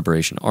Black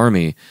Liberation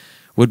Army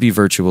would be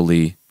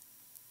virtually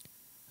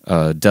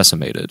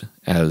decimated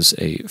as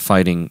a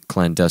fighting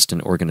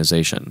clandestine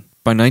organization.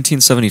 By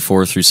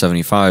 1974 through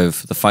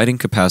 75, the fighting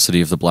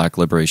capacity of the Black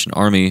Liberation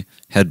Army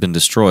had been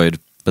destroyed,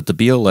 but the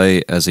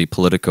BLA as a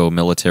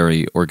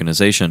politico-military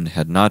organization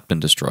had not been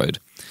destroyed,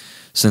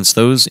 since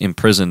those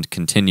imprisoned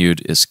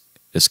continued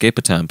escape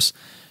attempts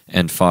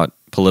and fought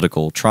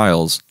political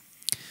trials,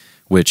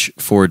 which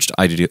forged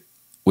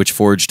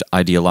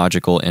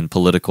ideological and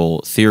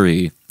political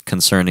theory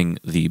concerning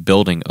the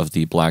building of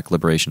the Black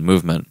Liberation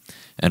Movement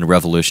and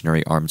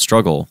revolutionary armed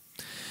struggle.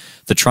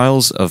 The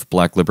trials of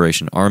Black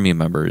Liberation Army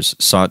members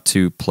sought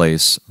to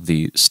place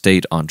the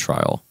state on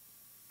trial,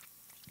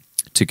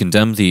 to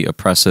condemn the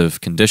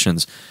oppressive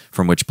conditions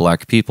from which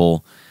black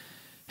people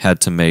had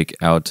to make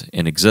out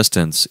an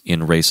existence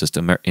in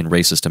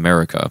racist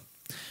America.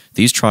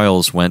 These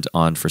trials went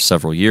on for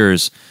several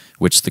years,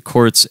 which the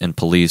courts and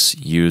police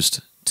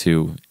used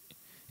to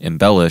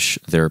embellish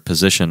their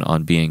position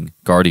on being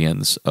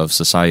guardians of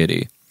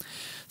society.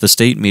 The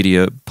state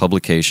media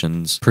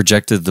publications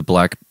projected the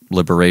Black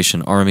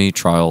Liberation Army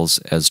trials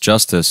as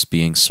justice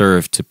being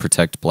served to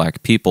protect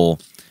black people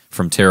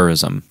from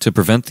terrorism, to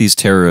prevent these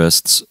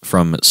terrorists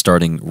from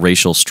starting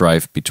racial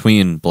strife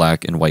between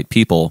black and white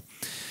people,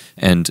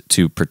 and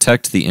to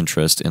protect the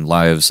interest and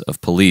lives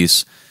of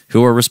police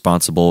who are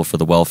responsible for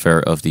the welfare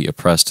of the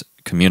oppressed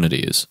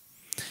communities,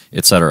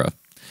 etc.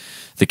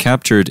 The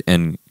captured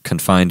and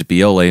confined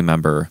BLA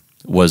member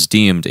was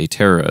deemed a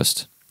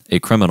terrorist, a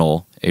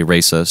criminal, a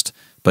racist,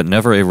 but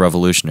never a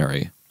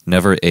revolutionary,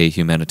 never a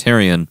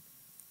humanitarian,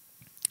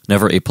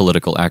 never a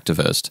political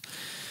activist,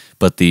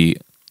 but the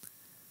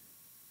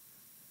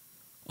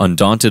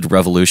undaunted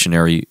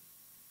revolutionary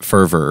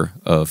fervor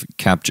of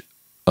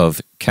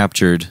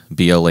captured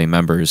BLA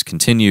members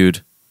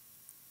continued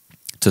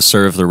to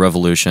serve the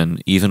revolution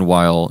even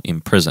while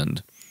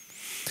imprisoned.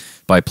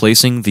 By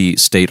placing the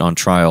state on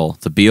trial,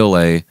 the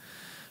BLA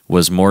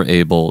was more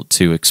able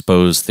to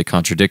expose the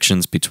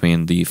contradictions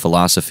between the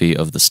philosophy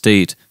of the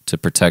state to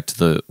protect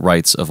the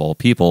rights of all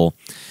people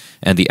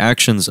and the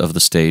actions of the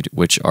state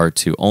which are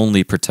to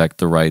only protect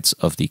the rights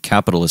of the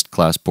capitalist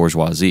class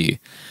bourgeoisie.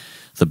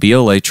 The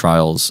BLA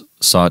trials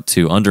sought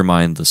to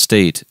undermine the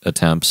state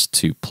attempts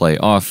to play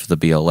off the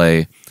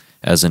BLA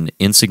as an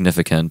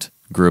insignificant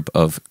group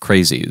of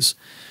crazies,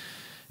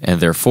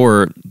 and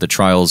therefore the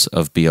trials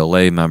of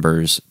BLA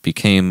members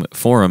became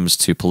forums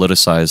to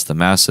politicize the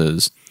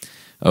masses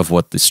of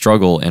what the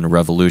struggle and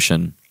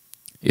revolution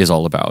is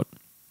all about.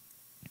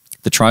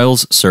 The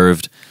trials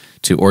served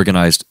to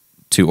organize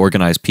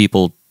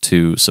people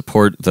to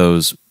support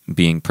those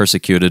being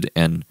persecuted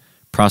and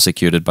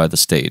prosecuted by the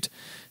state,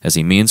 as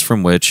a means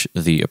from which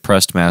the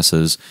oppressed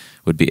masses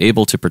would be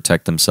able to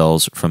protect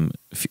themselves from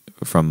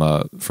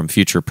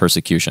future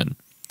persecution.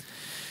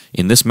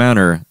 In this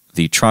manner,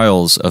 the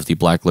trials of the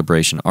Black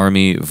Liberation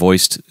Army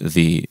voiced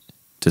the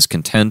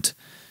discontent,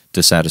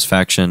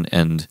 dissatisfaction,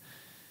 and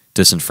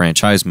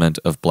disenfranchisement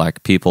of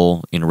black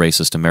people in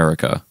racist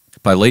America.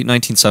 By late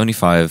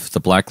 1975,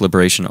 the Black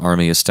Liberation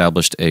Army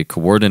established a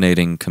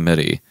coordinating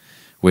committee,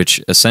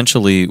 which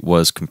essentially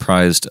was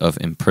comprised of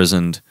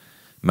imprisoned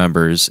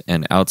members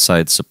and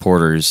outside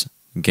supporters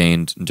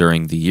gained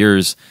during the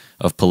years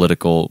of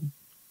political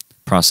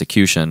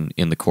prosecution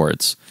in the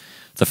courts.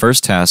 The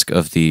first task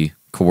of the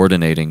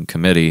coordinating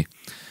committee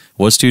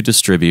was to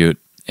distribute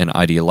an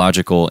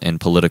ideological and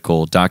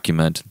political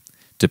document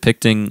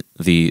depicting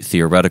the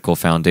theoretical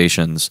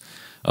foundations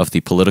of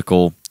the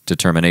political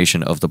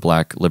determination of the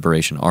Black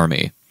Liberation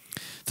Army.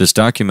 This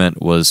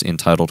document was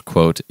entitled,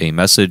 quote, "A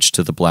Message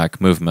to the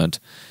Black Movement,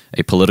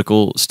 a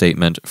Political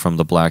Statement from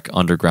the Black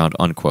Underground,"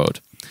 unquote.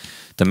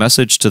 The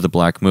Message to the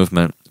Black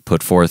Movement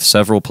put forth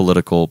several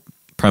political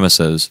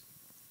premises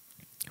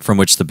from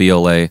which the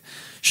BLA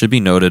should be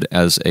noted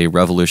as a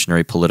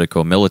revolutionary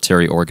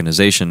politico-military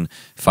organization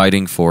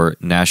fighting for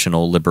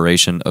national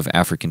liberation of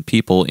African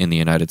people in the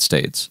United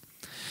States.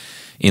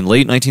 In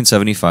late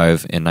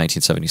 1975 and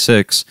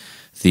 1976,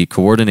 the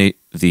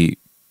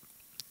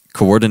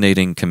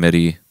coordinating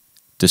committee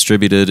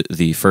distributed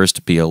the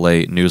first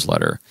BLA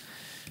newsletter,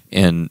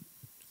 an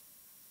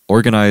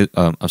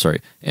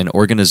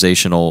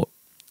organizational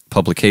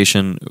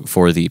publication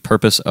for the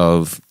purpose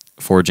of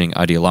forging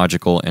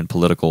ideological and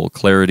political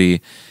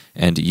clarity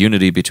and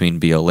unity between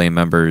BLA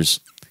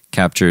members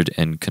captured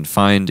and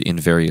confined in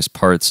various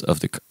parts of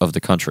the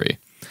country.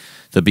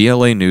 The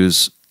BLA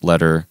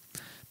newsletter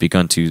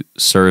begun to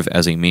serve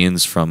as a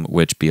means from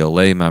which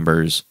BLA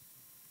members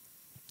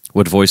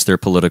would voice their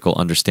political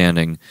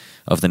understanding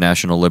of the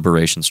national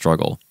liberation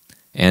struggle,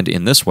 and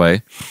in this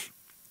way,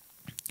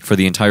 for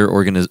the entire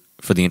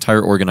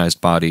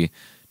organized body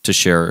to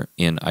share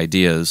in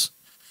ideas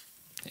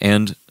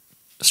and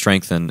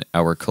strengthen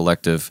our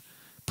collective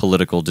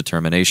political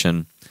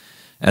determination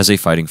as a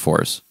fighting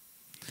force.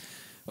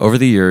 Over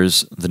the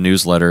years, the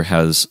newsletter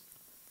has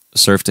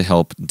served to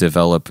help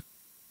develop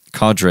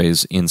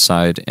cadres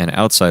inside and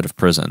outside of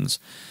prisons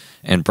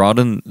and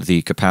broaden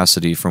the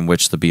capacity from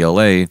which the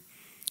BLA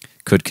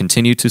could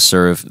continue to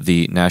serve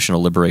the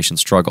national liberation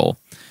struggle.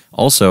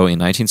 Also, in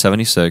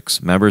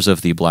 1976, members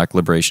of the Black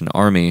Liberation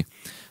Army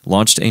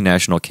launched a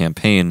national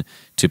campaign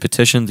to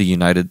petition the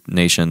United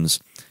Nations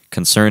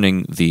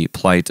concerning the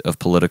plight of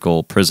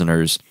political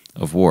prisoners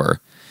of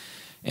war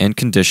and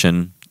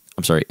conditions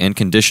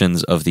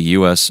of the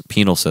U.S.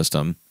 penal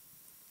system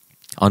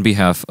on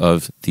behalf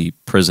of the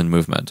prison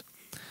movement.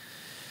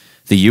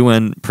 The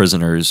UN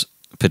Prisoners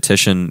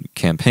Petition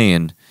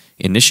Campaign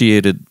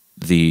initiated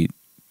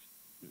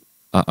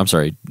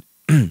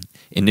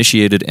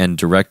and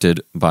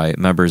directed by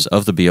members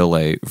of the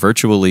BLA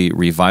virtually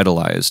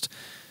revitalized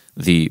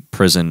the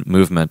prison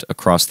movement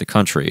across the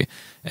country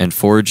and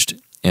forged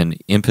an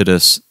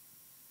impetus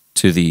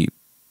to the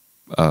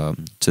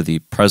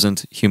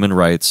present human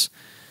rights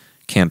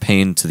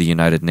campaign to the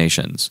United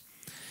Nations.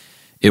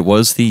 It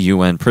was the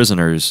UN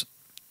Prisoners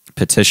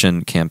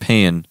Petition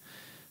Campaign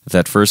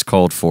that first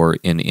called for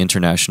an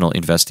international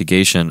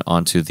investigation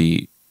onto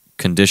the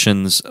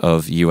conditions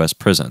of U.S.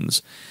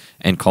 prisons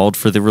and called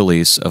for the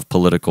release of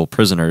political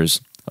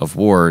prisoners of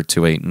war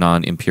to a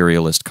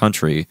non-imperialist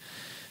country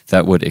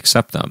that would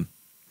accept them.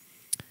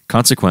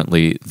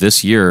 Consequently,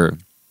 this year,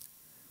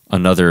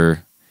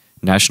 another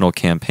national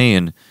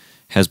campaign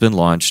has been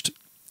launched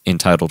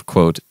entitled,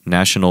 quote,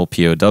 National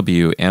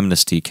POW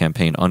Amnesty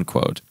Campaign,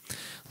 unquote.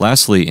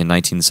 Lastly, in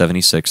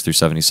 1976 through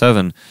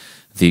 77,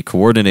 the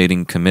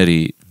coordinating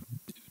committee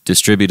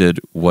distributed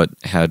what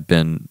had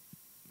been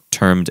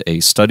termed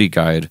a study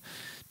guide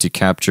to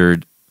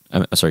captured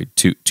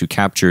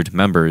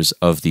members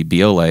of the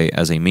BLA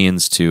as a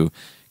means to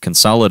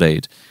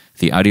consolidate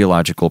the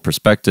ideological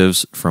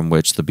perspectives from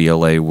which the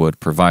BLA would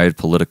provide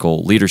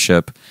political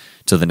leadership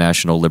to the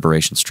national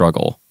liberation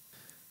struggle.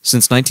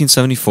 Since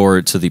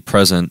 1974 to the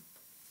present,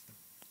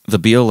 the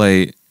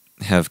BLA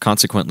have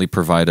consequently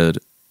provided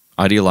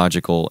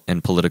ideological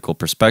and political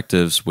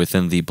perspectives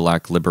within the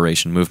Black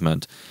liberation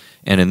movement,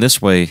 and in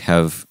this way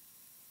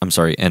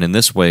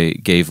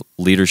gave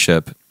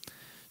leadership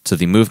to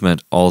the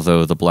movement,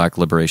 although the Black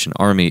Liberation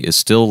Army is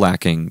still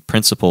lacking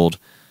principled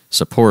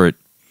support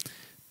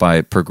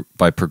by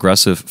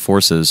progressive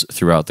forces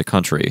throughout the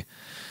country.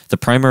 The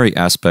primary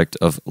aspect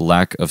of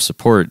lack of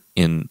support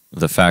in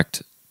the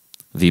fact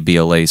the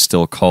BLA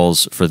still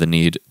calls for the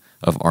need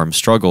of armed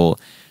struggle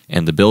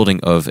and the building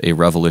of a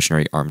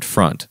revolutionary armed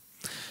front.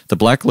 The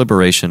Black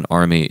Liberation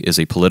Army is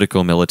a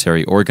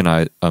politico-military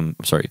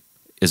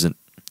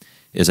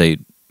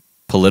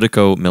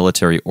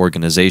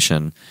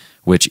organization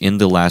which in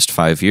the last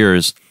 5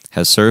 years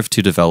has served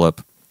to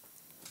develop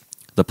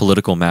the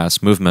political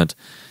mass movement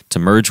to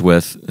merge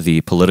with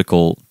the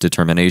political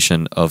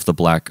determination of the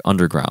Black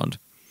underground.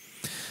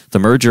 The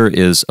merger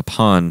is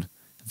upon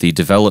the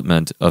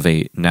development of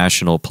a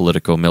national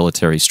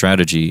politico-military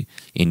strategy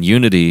in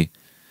unity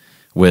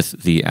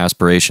with the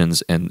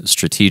aspirations and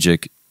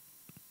strategic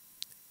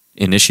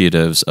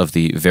initiatives of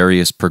the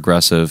various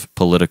progressive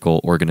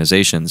political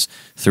organizations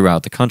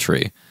throughout the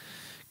country.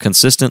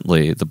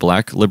 Consistently, the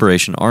Black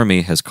Liberation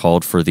Army has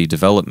called for the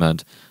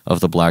development of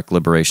the Black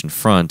Liberation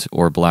Front,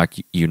 or Black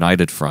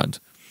United Front,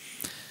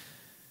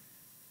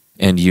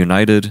 and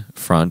United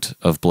Front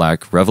of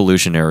Black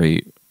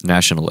Revolutionary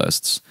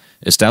Nationalists,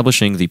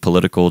 establishing the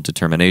political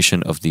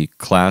determination of the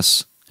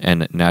class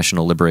and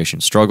national liberation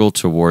struggle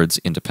towards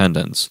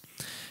independence,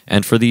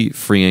 and for the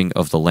freeing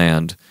of the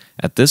land.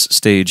 At this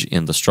stage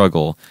in the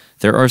struggle,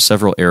 there are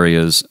several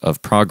areas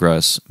of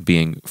progress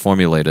being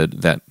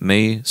formulated that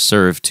may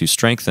serve to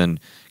strengthen,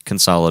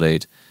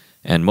 consolidate,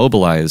 and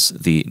mobilize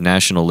the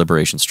national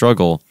liberation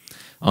struggle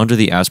under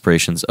the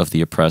aspirations of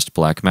the oppressed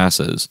black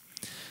masses.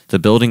 The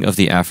building of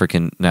the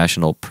African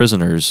National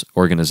Prisoners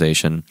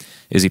Organization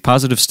is a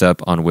positive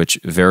step on which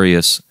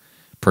various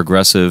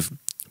progressive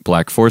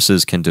black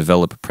forces can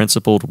develop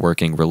principled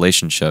working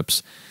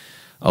relationships,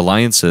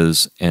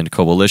 alliances, and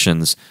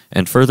coalitions,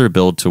 and further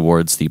build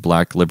towards the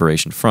Black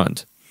Liberation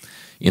Front.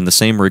 In the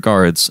same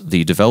regards,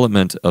 the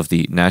development of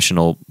the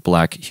National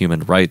Black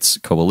Human Rights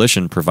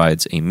Coalition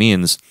provides a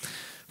means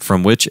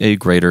from which a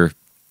greater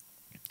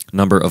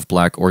number of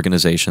black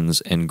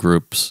organizations and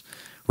groups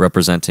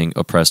representing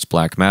oppressed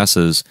black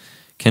masses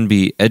can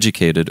be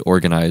educated,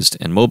 organized,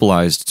 and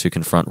mobilized to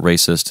confront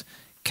racist,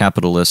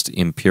 capitalist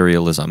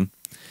imperialism,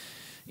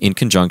 in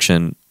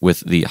conjunction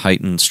with the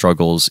heightened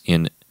struggles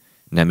in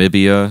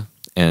Namibia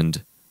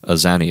and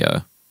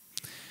Azania,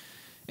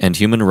 and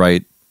human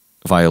rights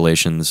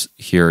violations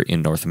here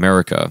in North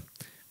America.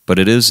 But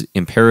it is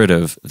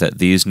imperative that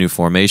these new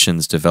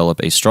formations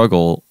develop a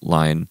struggle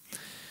line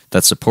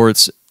that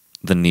supports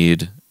the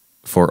need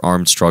for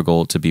armed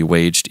struggle to be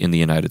waged in the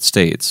United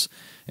States,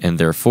 and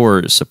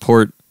therefore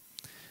support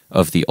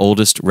of the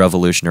oldest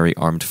revolutionary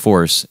armed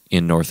force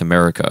in North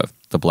America,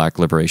 the Black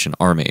Liberation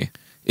Army.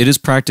 It is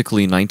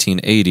practically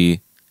 1980,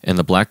 and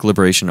the Black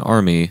Liberation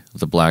Army,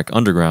 the Black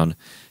Underground,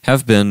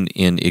 have been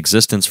in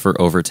existence for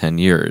over 10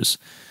 years.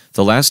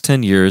 The last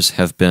 10 years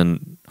have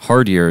been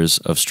hard years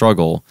of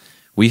struggle.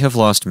 We have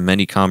lost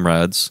many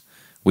comrades,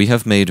 we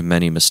have made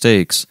many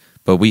mistakes,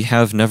 but we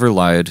have never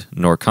lied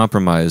nor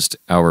compromised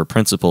our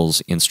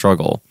principles in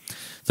struggle.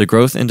 The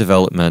growth and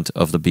development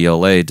of the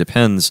BLA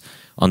depends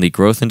on the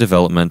growth and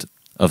development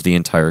of the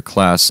entire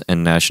class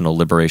and national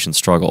liberation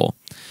struggle.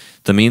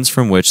 The means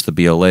from which the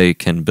BLA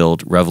can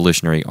build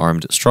revolutionary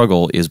armed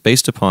struggle is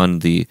based upon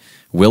the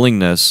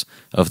willingness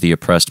of the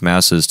oppressed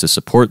masses to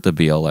support the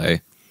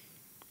BLA,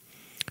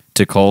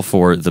 to call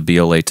for the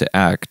BLA to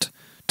act,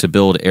 to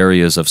build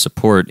areas of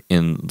support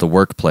in the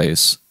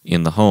workplace,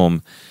 in the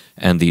home,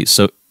 and the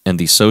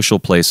social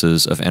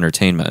places of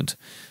entertainment,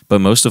 but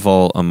most of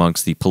all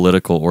amongst the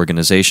political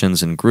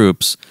organizations and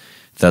groups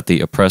that the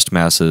oppressed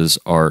masses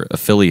are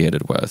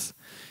affiliated with.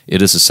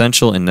 It is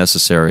essential and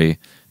necessary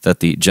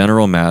that the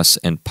general mass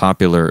and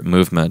popular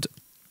movement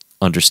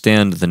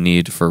understand the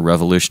need for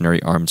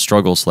revolutionary armed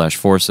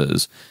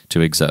struggle/forces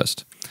to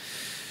exist,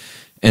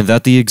 and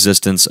that the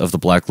existence of the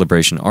Black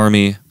Liberation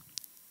Army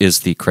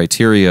is the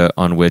criteria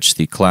on which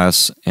the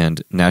class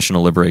and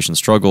national liberation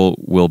struggle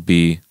will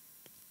be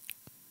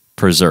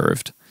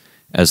preserved,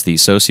 as the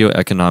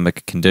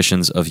socioeconomic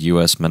conditions of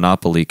U.S.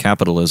 monopoly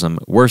capitalism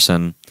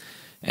worsen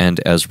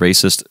and as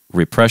racist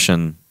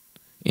repression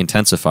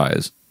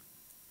intensifies.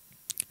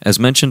 As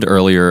mentioned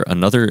earlier,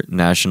 another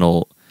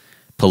national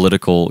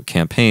political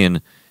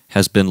campaign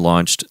has been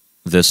launched,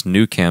 this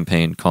new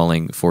campaign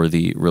calling for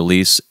the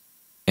release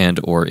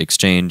and/or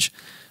exchange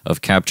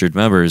of captured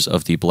members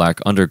of the Black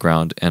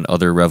Underground and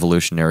other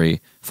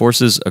revolutionary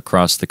forces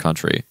across the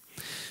country.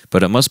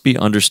 But it must be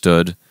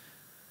understood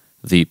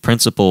the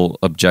principal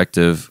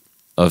objective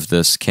of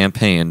this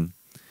campaign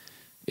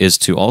is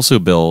to also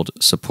build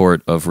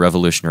support of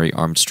revolutionary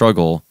armed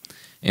struggle,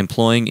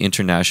 employing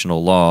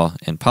international law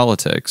and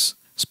politics,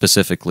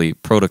 specifically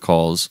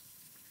protocols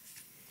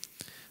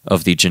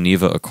of the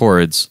Geneva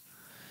Accords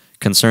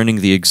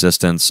concerning the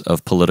existence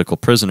of political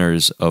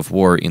prisoners of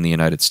war in the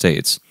United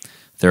States,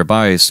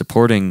 thereby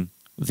supporting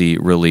the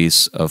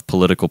release of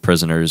political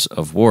prisoners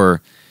of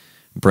war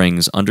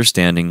brings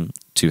understanding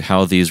to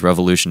how these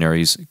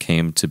revolutionaries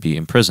came to be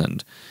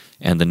imprisoned,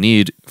 and the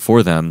need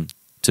for them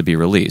to be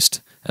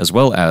released, as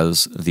well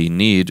as the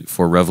need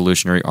for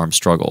revolutionary armed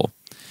struggle.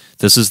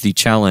 This is the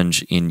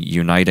challenge in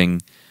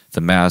uniting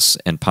the mass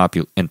and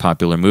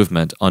popular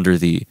movement under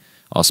the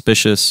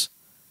auspices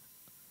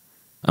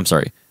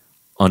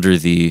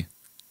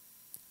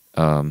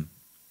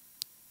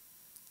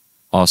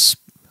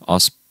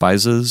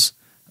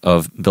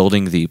of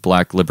building the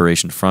Black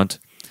Liberation Front,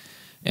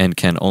 and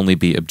can only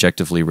be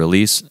objectively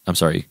realized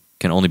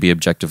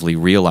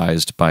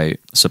by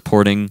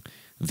supporting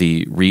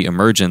the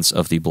re-emergence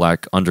of the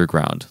Black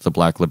Underground, the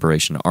Black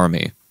Liberation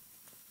Army.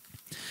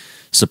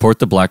 Support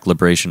the Black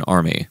Liberation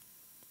Army.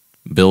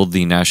 Build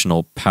the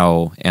National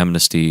POW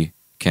Amnesty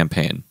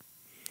Campaign.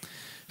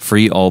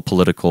 Free all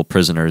political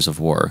prisoners of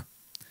war.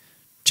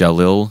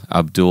 Jalil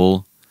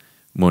Abdul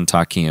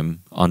Muntaqim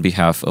on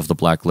behalf of the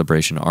Black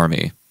Liberation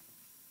Army.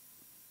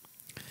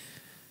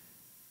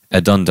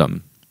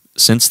 Addendum.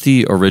 Since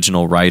the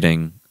original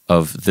writing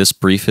of this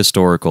brief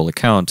historical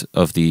account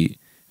of the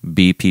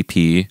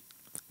BPP-BLA,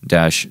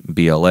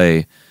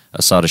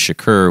 Assata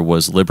Shakur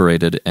was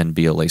liberated and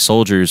BLA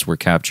soldiers were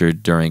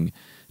captured during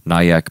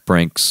Nyack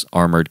Brink's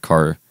armored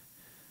car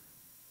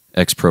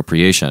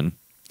expropriation.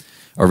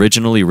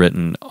 Originally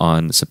written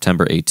on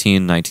September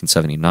 18,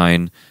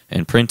 1979,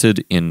 and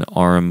printed in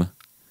Arm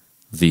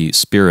the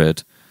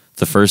Spirit,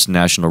 the first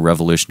National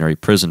Revolutionary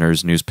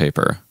Prisoners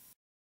newspaper.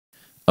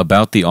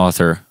 About the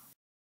author.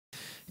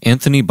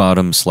 Anthony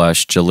Bottom /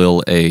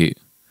 Jalil A.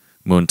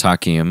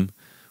 Muntaqim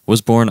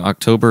was born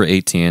October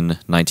 18,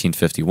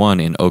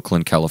 1951 in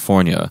Oakland,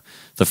 California,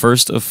 the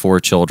first of 4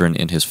 children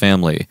in his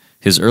family.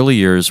 His early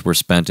years were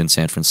spent in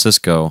San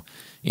Francisco.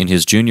 In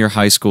his junior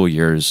high school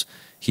years,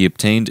 he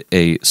obtained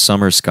a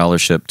summer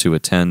scholarship to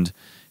attend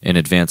an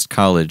advanced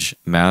college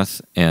math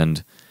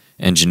and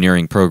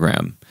engineering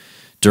program.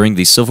 During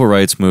the Civil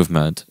Rights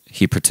Movement,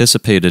 he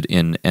participated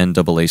in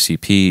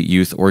NAACP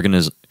youth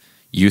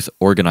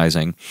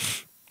organizing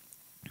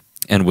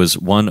and was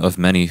one of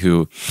many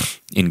who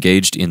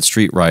engaged in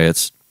street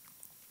riots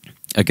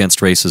against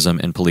racism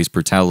and police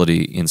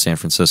brutality in San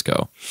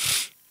Francisco.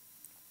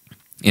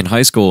 In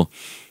high school,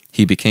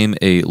 he became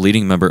a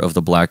leading member of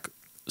the Black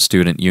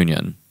Student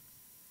Union.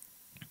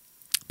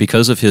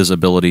 Because of his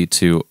ability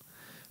to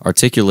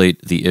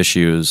articulate the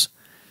issues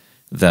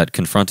that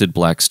confronted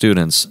black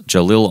students,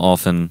 Jalil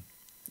often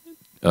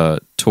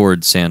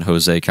toured San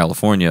Jose,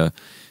 California,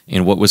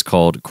 in what was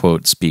called,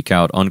 quote, Speak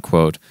Out,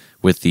 unquote,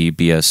 with the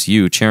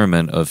BSU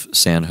chairman of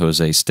San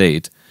Jose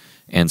State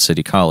and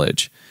City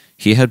College.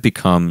 He had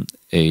become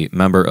a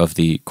member of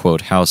the,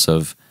 quote, House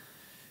of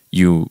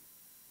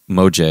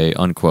Umoja,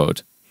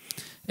 unquote,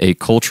 a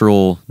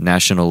cultural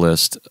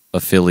nationalist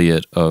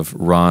affiliate of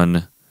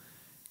Ron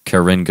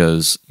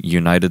Karenga's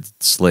United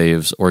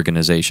Slaves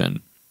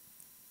Organization.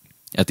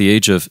 At the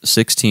age of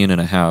 16 and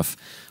a half,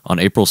 on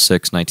April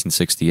 6,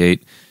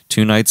 1968,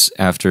 2 nights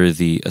after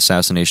the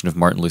assassination of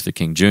Martin Luther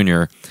King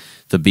Jr.,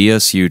 the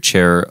BSU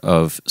chair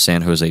of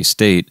San Jose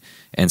State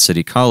and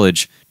City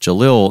College,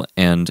 Jalil,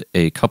 and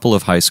a couple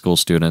of high school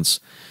students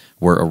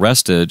were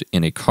arrested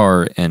in a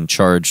car and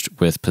charged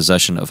with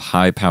possession of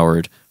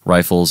high-powered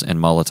rifles and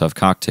Molotov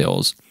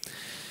cocktails.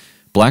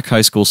 Black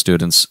high school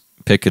students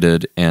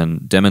picketed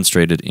and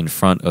demonstrated in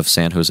front of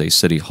San Jose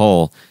City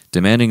Hall,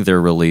 demanding their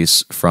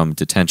release from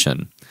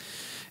detention.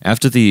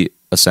 After the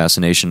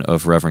assassination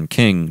of Reverend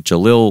King,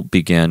 Jalil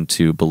began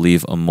to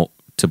believe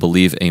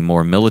a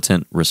more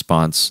militant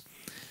response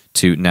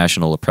to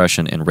national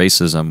oppression and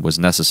racism was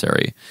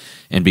necessary,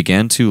 and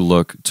began to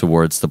look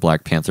towards the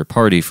Black Panther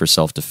Party for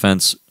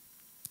self-defense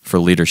for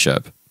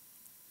leadership.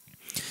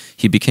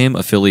 He became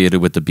affiliated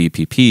with the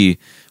BPP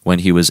when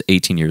he was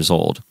 18 years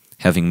old.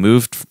 Having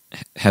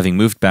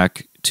moved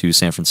back to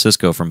San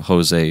Francisco from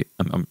San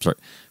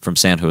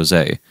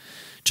Jose,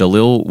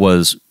 Jalil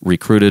was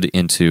recruited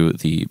into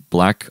the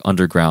Black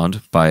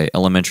Underground by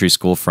elementary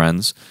school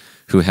friends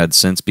who had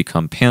since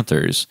become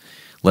Panthers.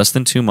 Less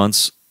than 2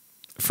 months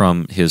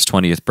from his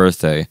 20th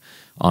birthday,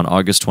 on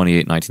August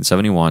 28,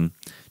 1971,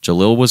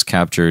 Jalil was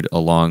captured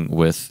along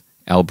with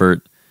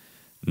Albert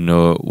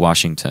No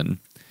Washington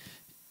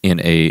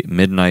in a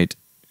midnight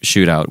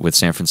shootout with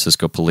San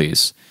Francisco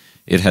police.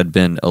 It had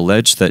been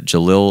alleged that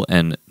Jalil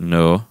and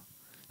No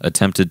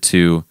attempted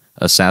to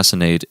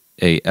assassinate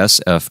a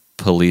SF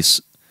police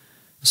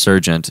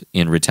sergeant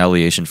in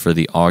retaliation for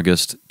the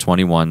August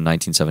 21,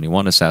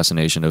 1971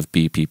 assassination of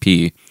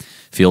BPP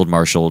Field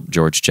Marshal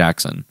George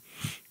Jackson.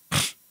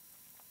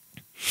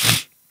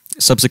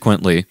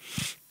 Subsequently,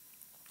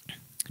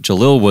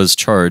 Jalil was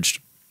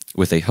charged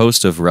with a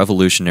host of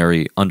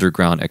revolutionary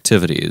underground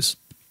activities,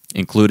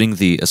 including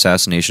the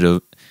assassination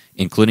of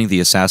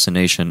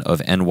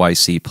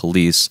NYC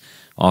police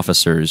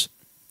officers,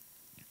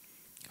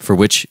 for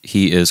which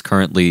he is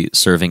currently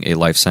serving a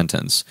life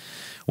sentence.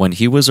 When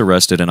he was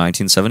arrested in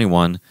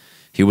 1971,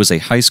 he was a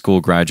high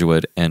school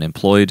graduate and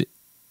employed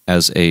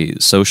as a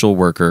social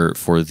worker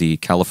for the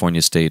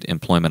California State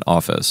Employment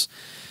Office.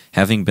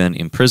 Having been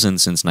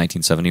imprisoned since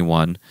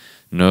 1971,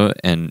 No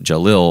and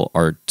Jalil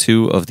are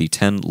 2 of the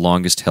 10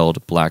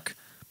 longest-held black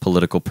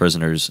political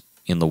prisoners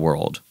in the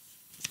world.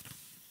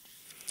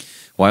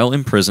 While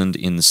imprisoned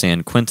in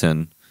San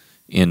Quentin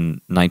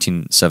in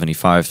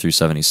 1975 through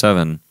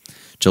 77,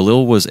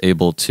 Jalil was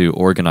able to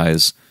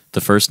organize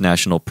the first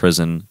national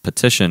prison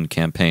petition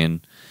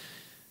campaign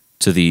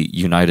to the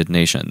United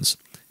Nations.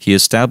 He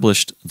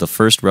established the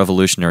first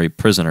revolutionary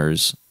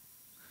prisoners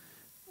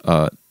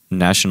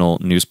national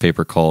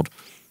newspaper called,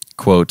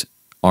 quote,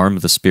 Arm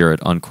the Spirit,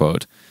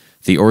 unquote.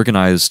 And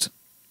organized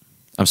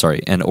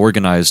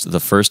the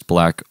first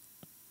Black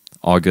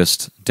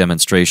August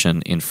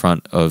demonstration in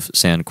front of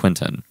San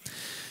Quentin.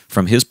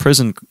 From his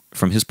prison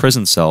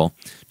cell,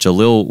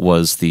 Jalil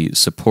with the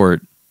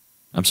support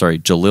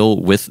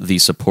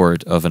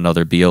of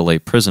another BLA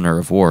prisoner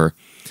of war,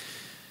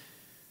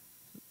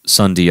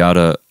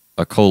 Sundiata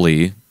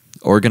Acoli,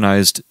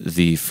 organized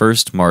the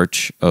first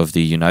march of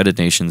the United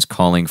Nations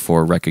calling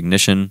for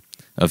recognition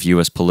of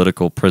U.S.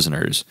 political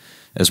prisoners,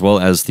 as well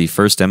as the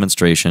first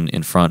demonstration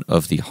in front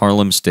of the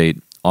Harlem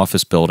State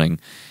Office Building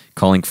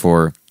calling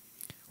for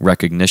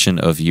recognition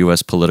of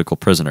U.S. political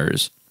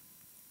prisoners.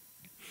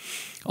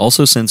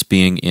 Also, since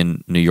being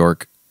in New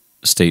York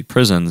state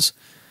prisons,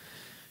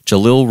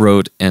 Jalil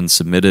wrote and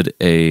submitted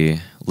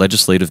a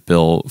legislative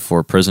bill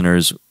for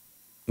prisoners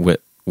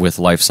with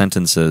life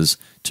sentences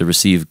to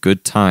receive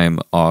good time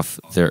off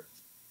their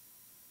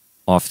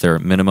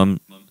minimum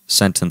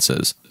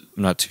sentences.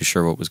 I'm not too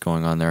sure what was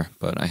going on there,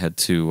 but I had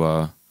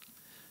to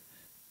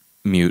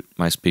mute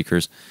my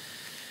speakers.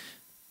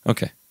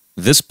 Okay.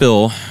 This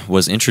bill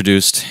was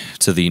introduced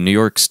to the New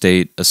York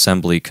State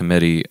Assembly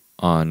Committee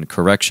on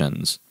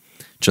Corrections.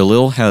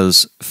 Jalil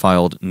has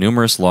filed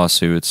numerous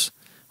lawsuits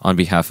on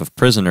behalf of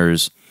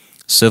prisoners,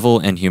 civil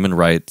and human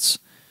rights,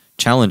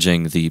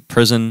 challenging the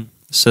prison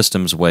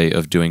system's way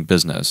of doing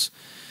business.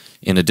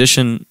 In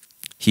addition,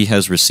 he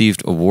has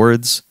received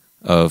awards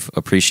of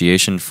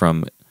appreciation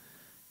from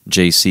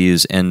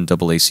JC's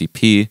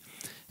NAACP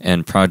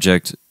and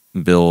Project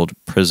Build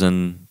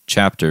Prison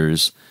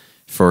chapters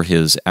for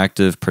his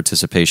active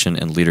participation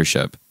and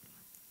leadership.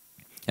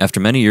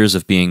 After many years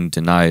of being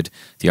denied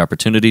the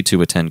opportunity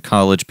to attend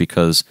college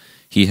because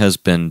he has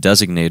been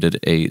designated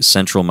a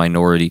Central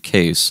Minority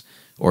Case,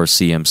 or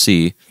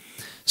CMC,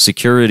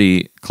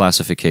 security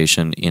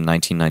classification in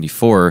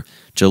 1994,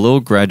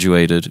 Jalil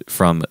graduated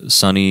from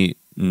SUNY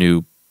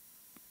New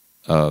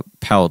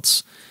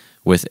Paltz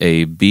with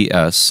a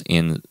BS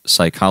in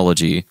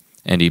psychology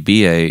and a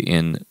BA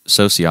in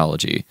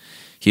sociology.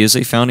 He is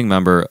a founding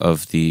member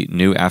of the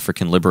New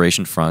African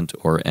Liberation Front,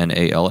 or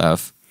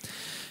NALF,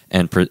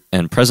 and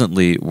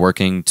presently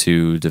working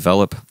to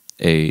develop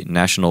a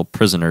National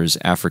Prisoners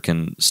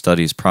African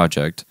Studies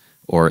Project,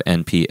 or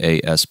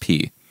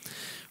NPASP.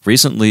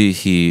 Recently,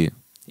 he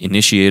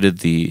initiated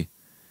the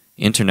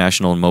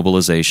international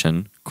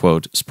mobilization,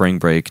 quote, Spring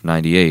Break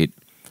 98,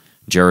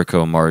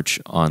 Jericho March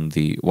on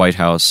the White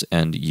House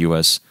and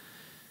U.S.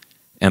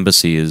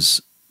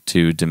 embassies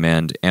to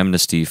demand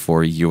amnesty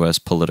for U.S.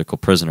 political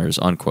prisoners,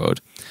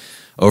 unquote.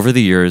 Over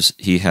the years,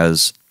 he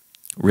has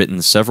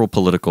written several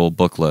political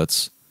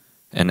booklets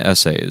and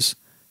essays,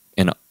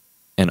 an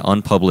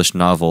unpublished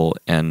novel,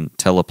 and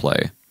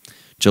teleplay.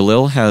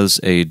 Jalil has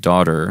a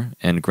daughter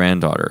and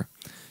granddaughter.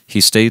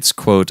 He states,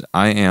 quote,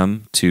 I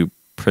am to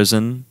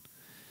prison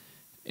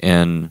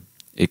an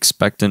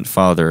expectant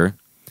father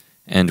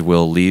and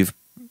will leave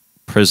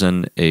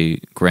prison a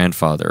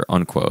grandfather,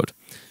 unquote.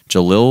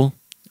 Jalil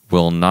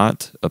will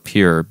not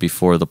appear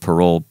before the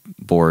parole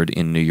board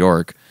in New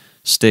York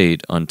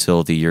State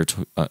until the year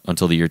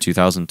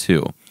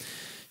 2002.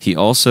 He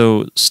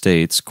also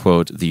states,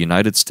 quote, the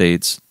United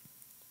States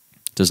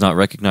does not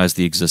recognize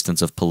the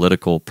existence of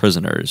political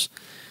prisoners.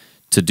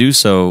 To do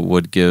so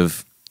would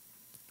give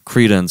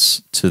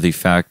credence to the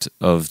fact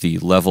of the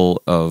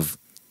level of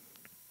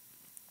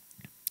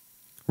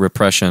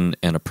repression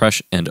and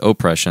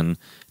oppression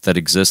that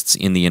exists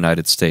in the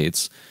United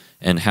States,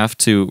 and have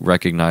to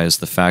recognize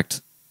the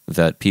fact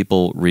that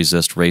people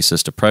resist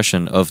racist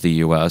oppression of the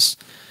U.S.,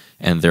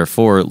 and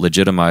therefore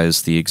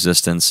legitimize the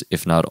existence,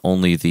 if not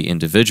only the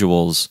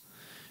individuals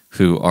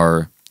who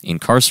are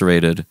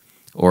incarcerated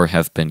or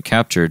have been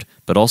captured,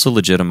 but also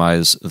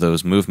legitimize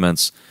those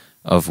movements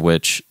of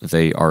which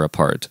they are a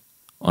part,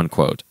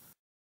 unquote.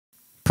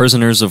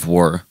 Prisoners of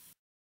War.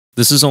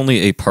 This is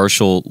only a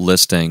partial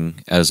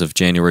listing as of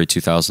January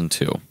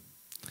 2002.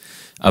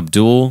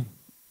 Abdul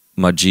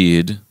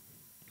Majid,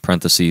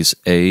 parentheses,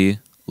 A.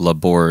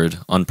 Laborde,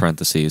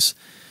 unparentheses,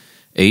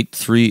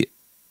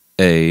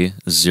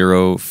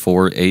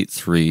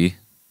 83A0483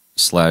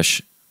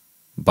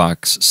 /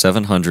 box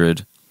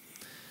 700,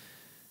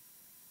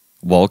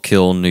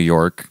 Wallkill, New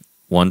York,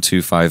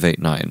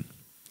 12589.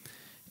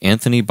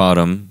 Anthony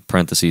Bottom,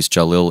 parentheses,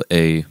 Jalil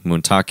A.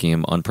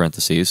 Muntaqim,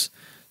 unparentheses,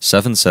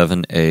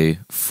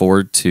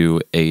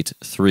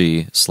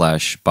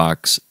 77A4283 /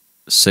 box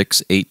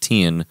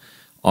 618,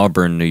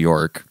 Auburn, New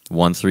York,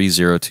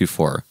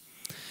 13024.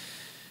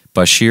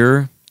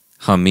 Bashir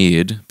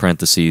Hamid,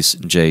 parentheses,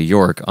 J.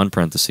 York,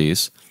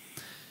 unparentheses,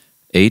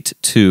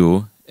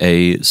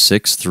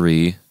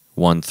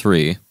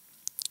 82A6313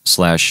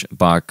 /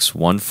 box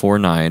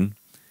 149,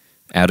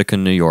 Attica,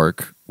 New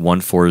York,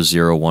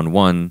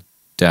 14011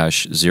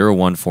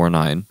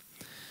 -0149.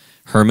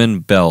 Herman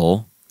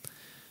Bell,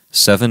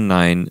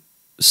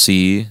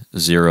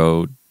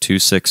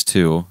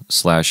 79C0262 /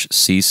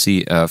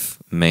 CCF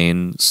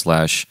Main /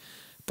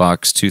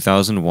 box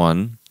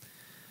 2001,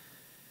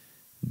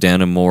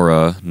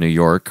 Dannemora, New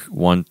York,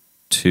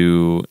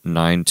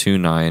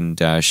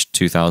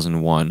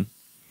 12929-2001.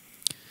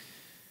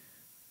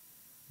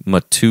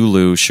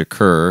 Matulu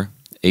Shakur,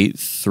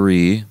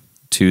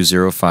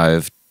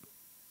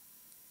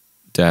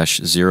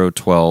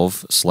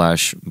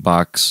 83205-012 /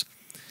 box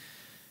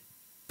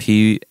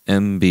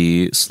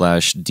PMB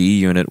 / D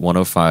Unit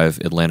 105,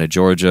 Atlanta,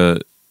 Georgia,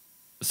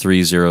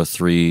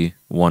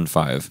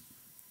 30315.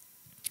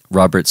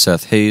 Robert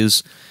Seth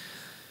Hayes,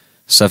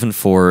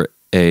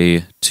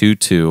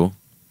 74A22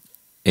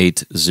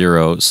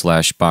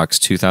 80/Box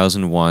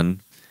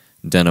 2001,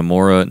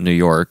 Denimora, New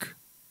York,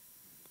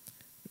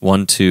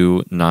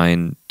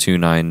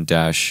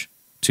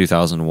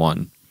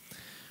 12929-2001.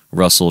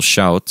 Russell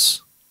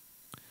Schouts,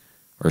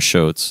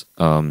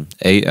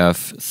 AF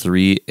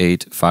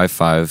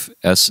 3855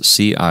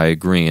 SCI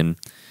Green,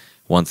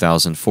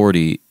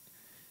 1040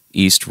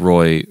 East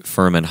Roy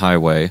Furman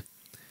Highway,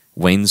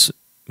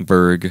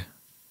 Waynesburg,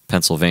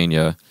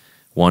 Pennsylvania,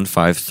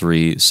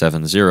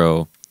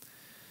 15370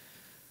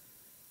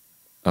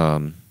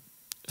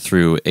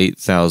 through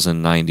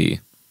 8090.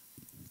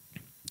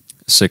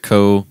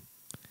 Siko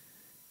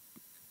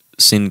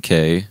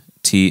Sinke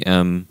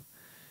TM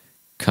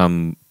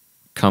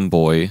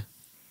Cumboy,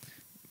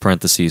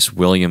 parentheses,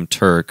 William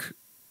Turk,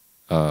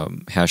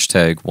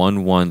 hashtag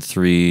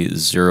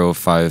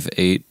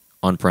 113058,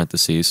 on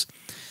parentheses,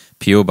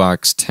 P.O.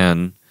 Box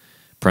 10,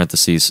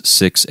 parentheses,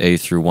 6A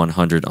through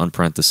 100, on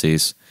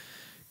parentheses,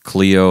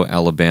 Clio,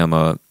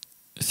 Alabama,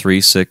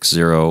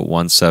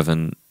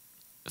 36017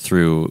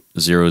 through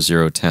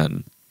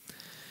 0010.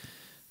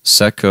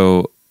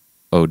 Seko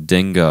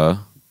Odinga,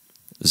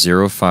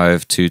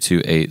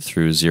 05228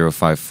 through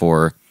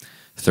 054,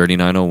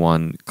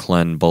 3901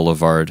 Glen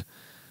Boulevard,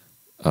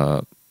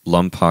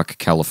 Lompoc,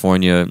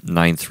 California,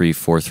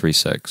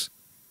 93436.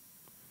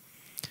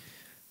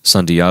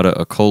 Sundiata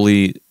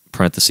Akoli,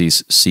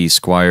 parentheses, C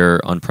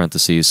Squire, on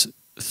parentheses,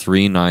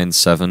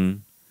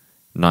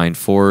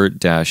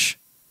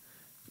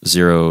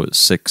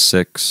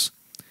 39794-066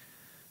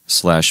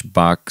 /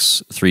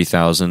 Box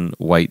 3000,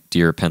 White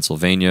Deer,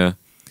 Pennsylvania,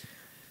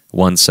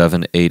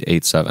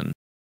 17887.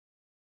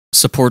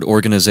 Support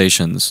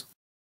organizations.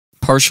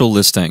 Partial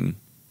listing.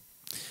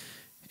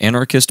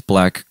 Anarchist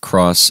Black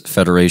Cross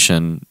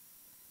Federation,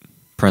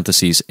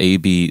 parentheses,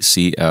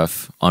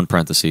 ABCF, on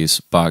parentheses,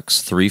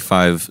 Box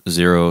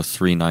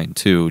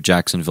 350392,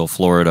 Jacksonville,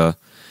 Florida,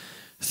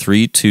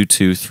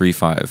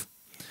 32235.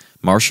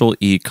 Marshall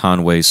E.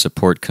 Conway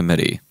Support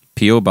Committee,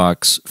 P.O.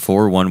 Box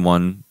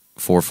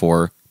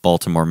 41144,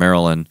 Baltimore,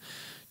 Maryland,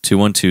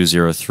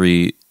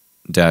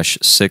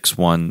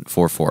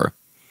 21203-6144.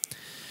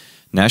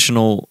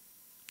 National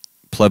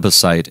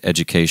Plebiscite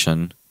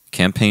Education,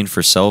 Campaign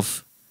for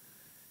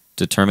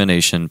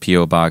Self-Determination,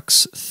 P.O.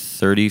 Box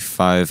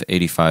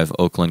 3585,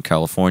 Oakland,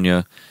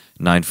 California,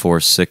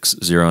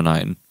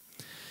 94609.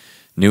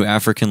 New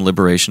African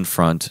Liberation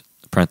Front,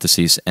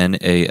 parentheses,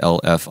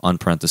 NALF, on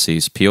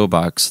parentheses, P.O.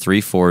 Box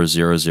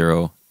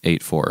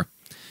 340084.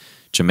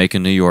 Jamaica,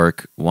 New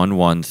York,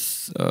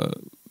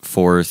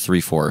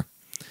 11434.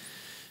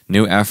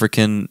 New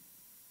African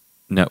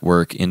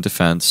Network in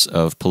Defense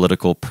of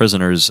Political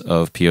Prisoners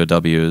of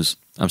POWs,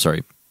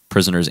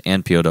 prisoners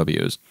and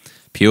POWs,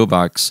 P.O.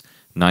 Box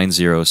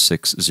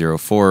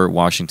 90604,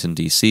 Washington,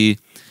 D.C.,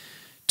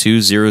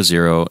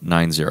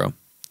 20090.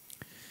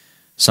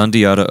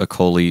 Sundiata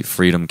Akoli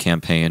Freedom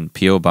Campaign,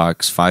 P.O.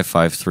 Box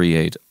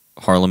 5538,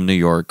 Harlem, New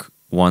York,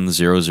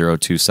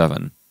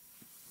 10027.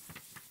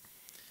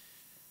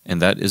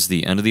 And that is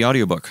the end of the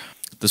audiobook.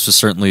 This was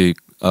certainly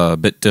a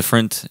bit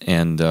different,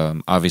 and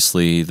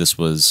obviously this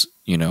was,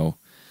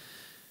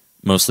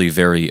 mostly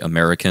very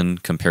American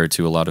compared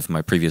to a lot of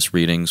my previous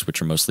readings,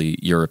 which are mostly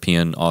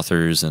European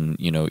authors and,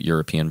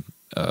 European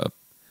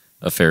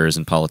affairs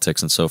and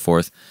politics and so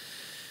forth.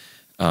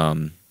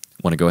 Want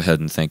to go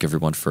ahead and thank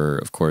everyone for,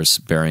 of course,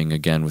 bearing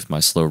again with my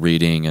slow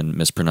reading and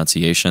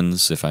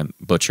mispronunciations. If I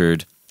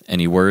butchered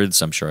any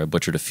words, I'm sure I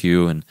butchered a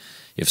few, and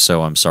if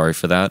so, I'm sorry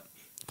for that.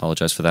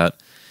 Apologize for that.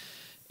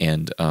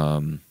 And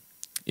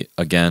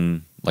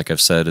again, like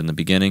I've said in the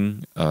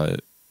beginning, I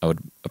would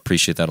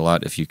appreciate that a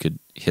lot if you could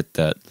hit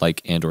that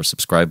like and or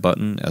subscribe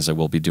button, as I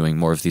will be doing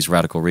more of these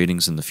radical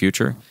readings in the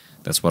future.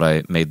 That's what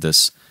I made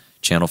this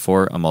channel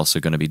for. I'm also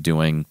going to be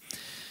doing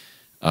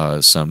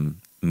some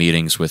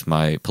meetings with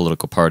my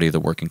political party, the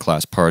Working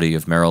Class Party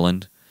of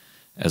Maryland,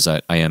 as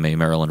I am a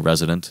Maryland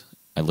resident.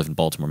 I live in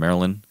Baltimore,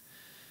 Maryland.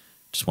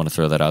 Just want to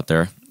throw that out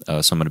there.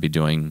 So I'm going to be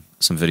doing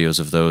some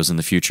videos of those in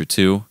the future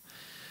too.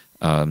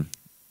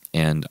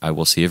 And I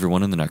will see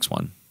everyone in the next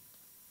one.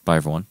 Bye,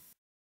 everyone.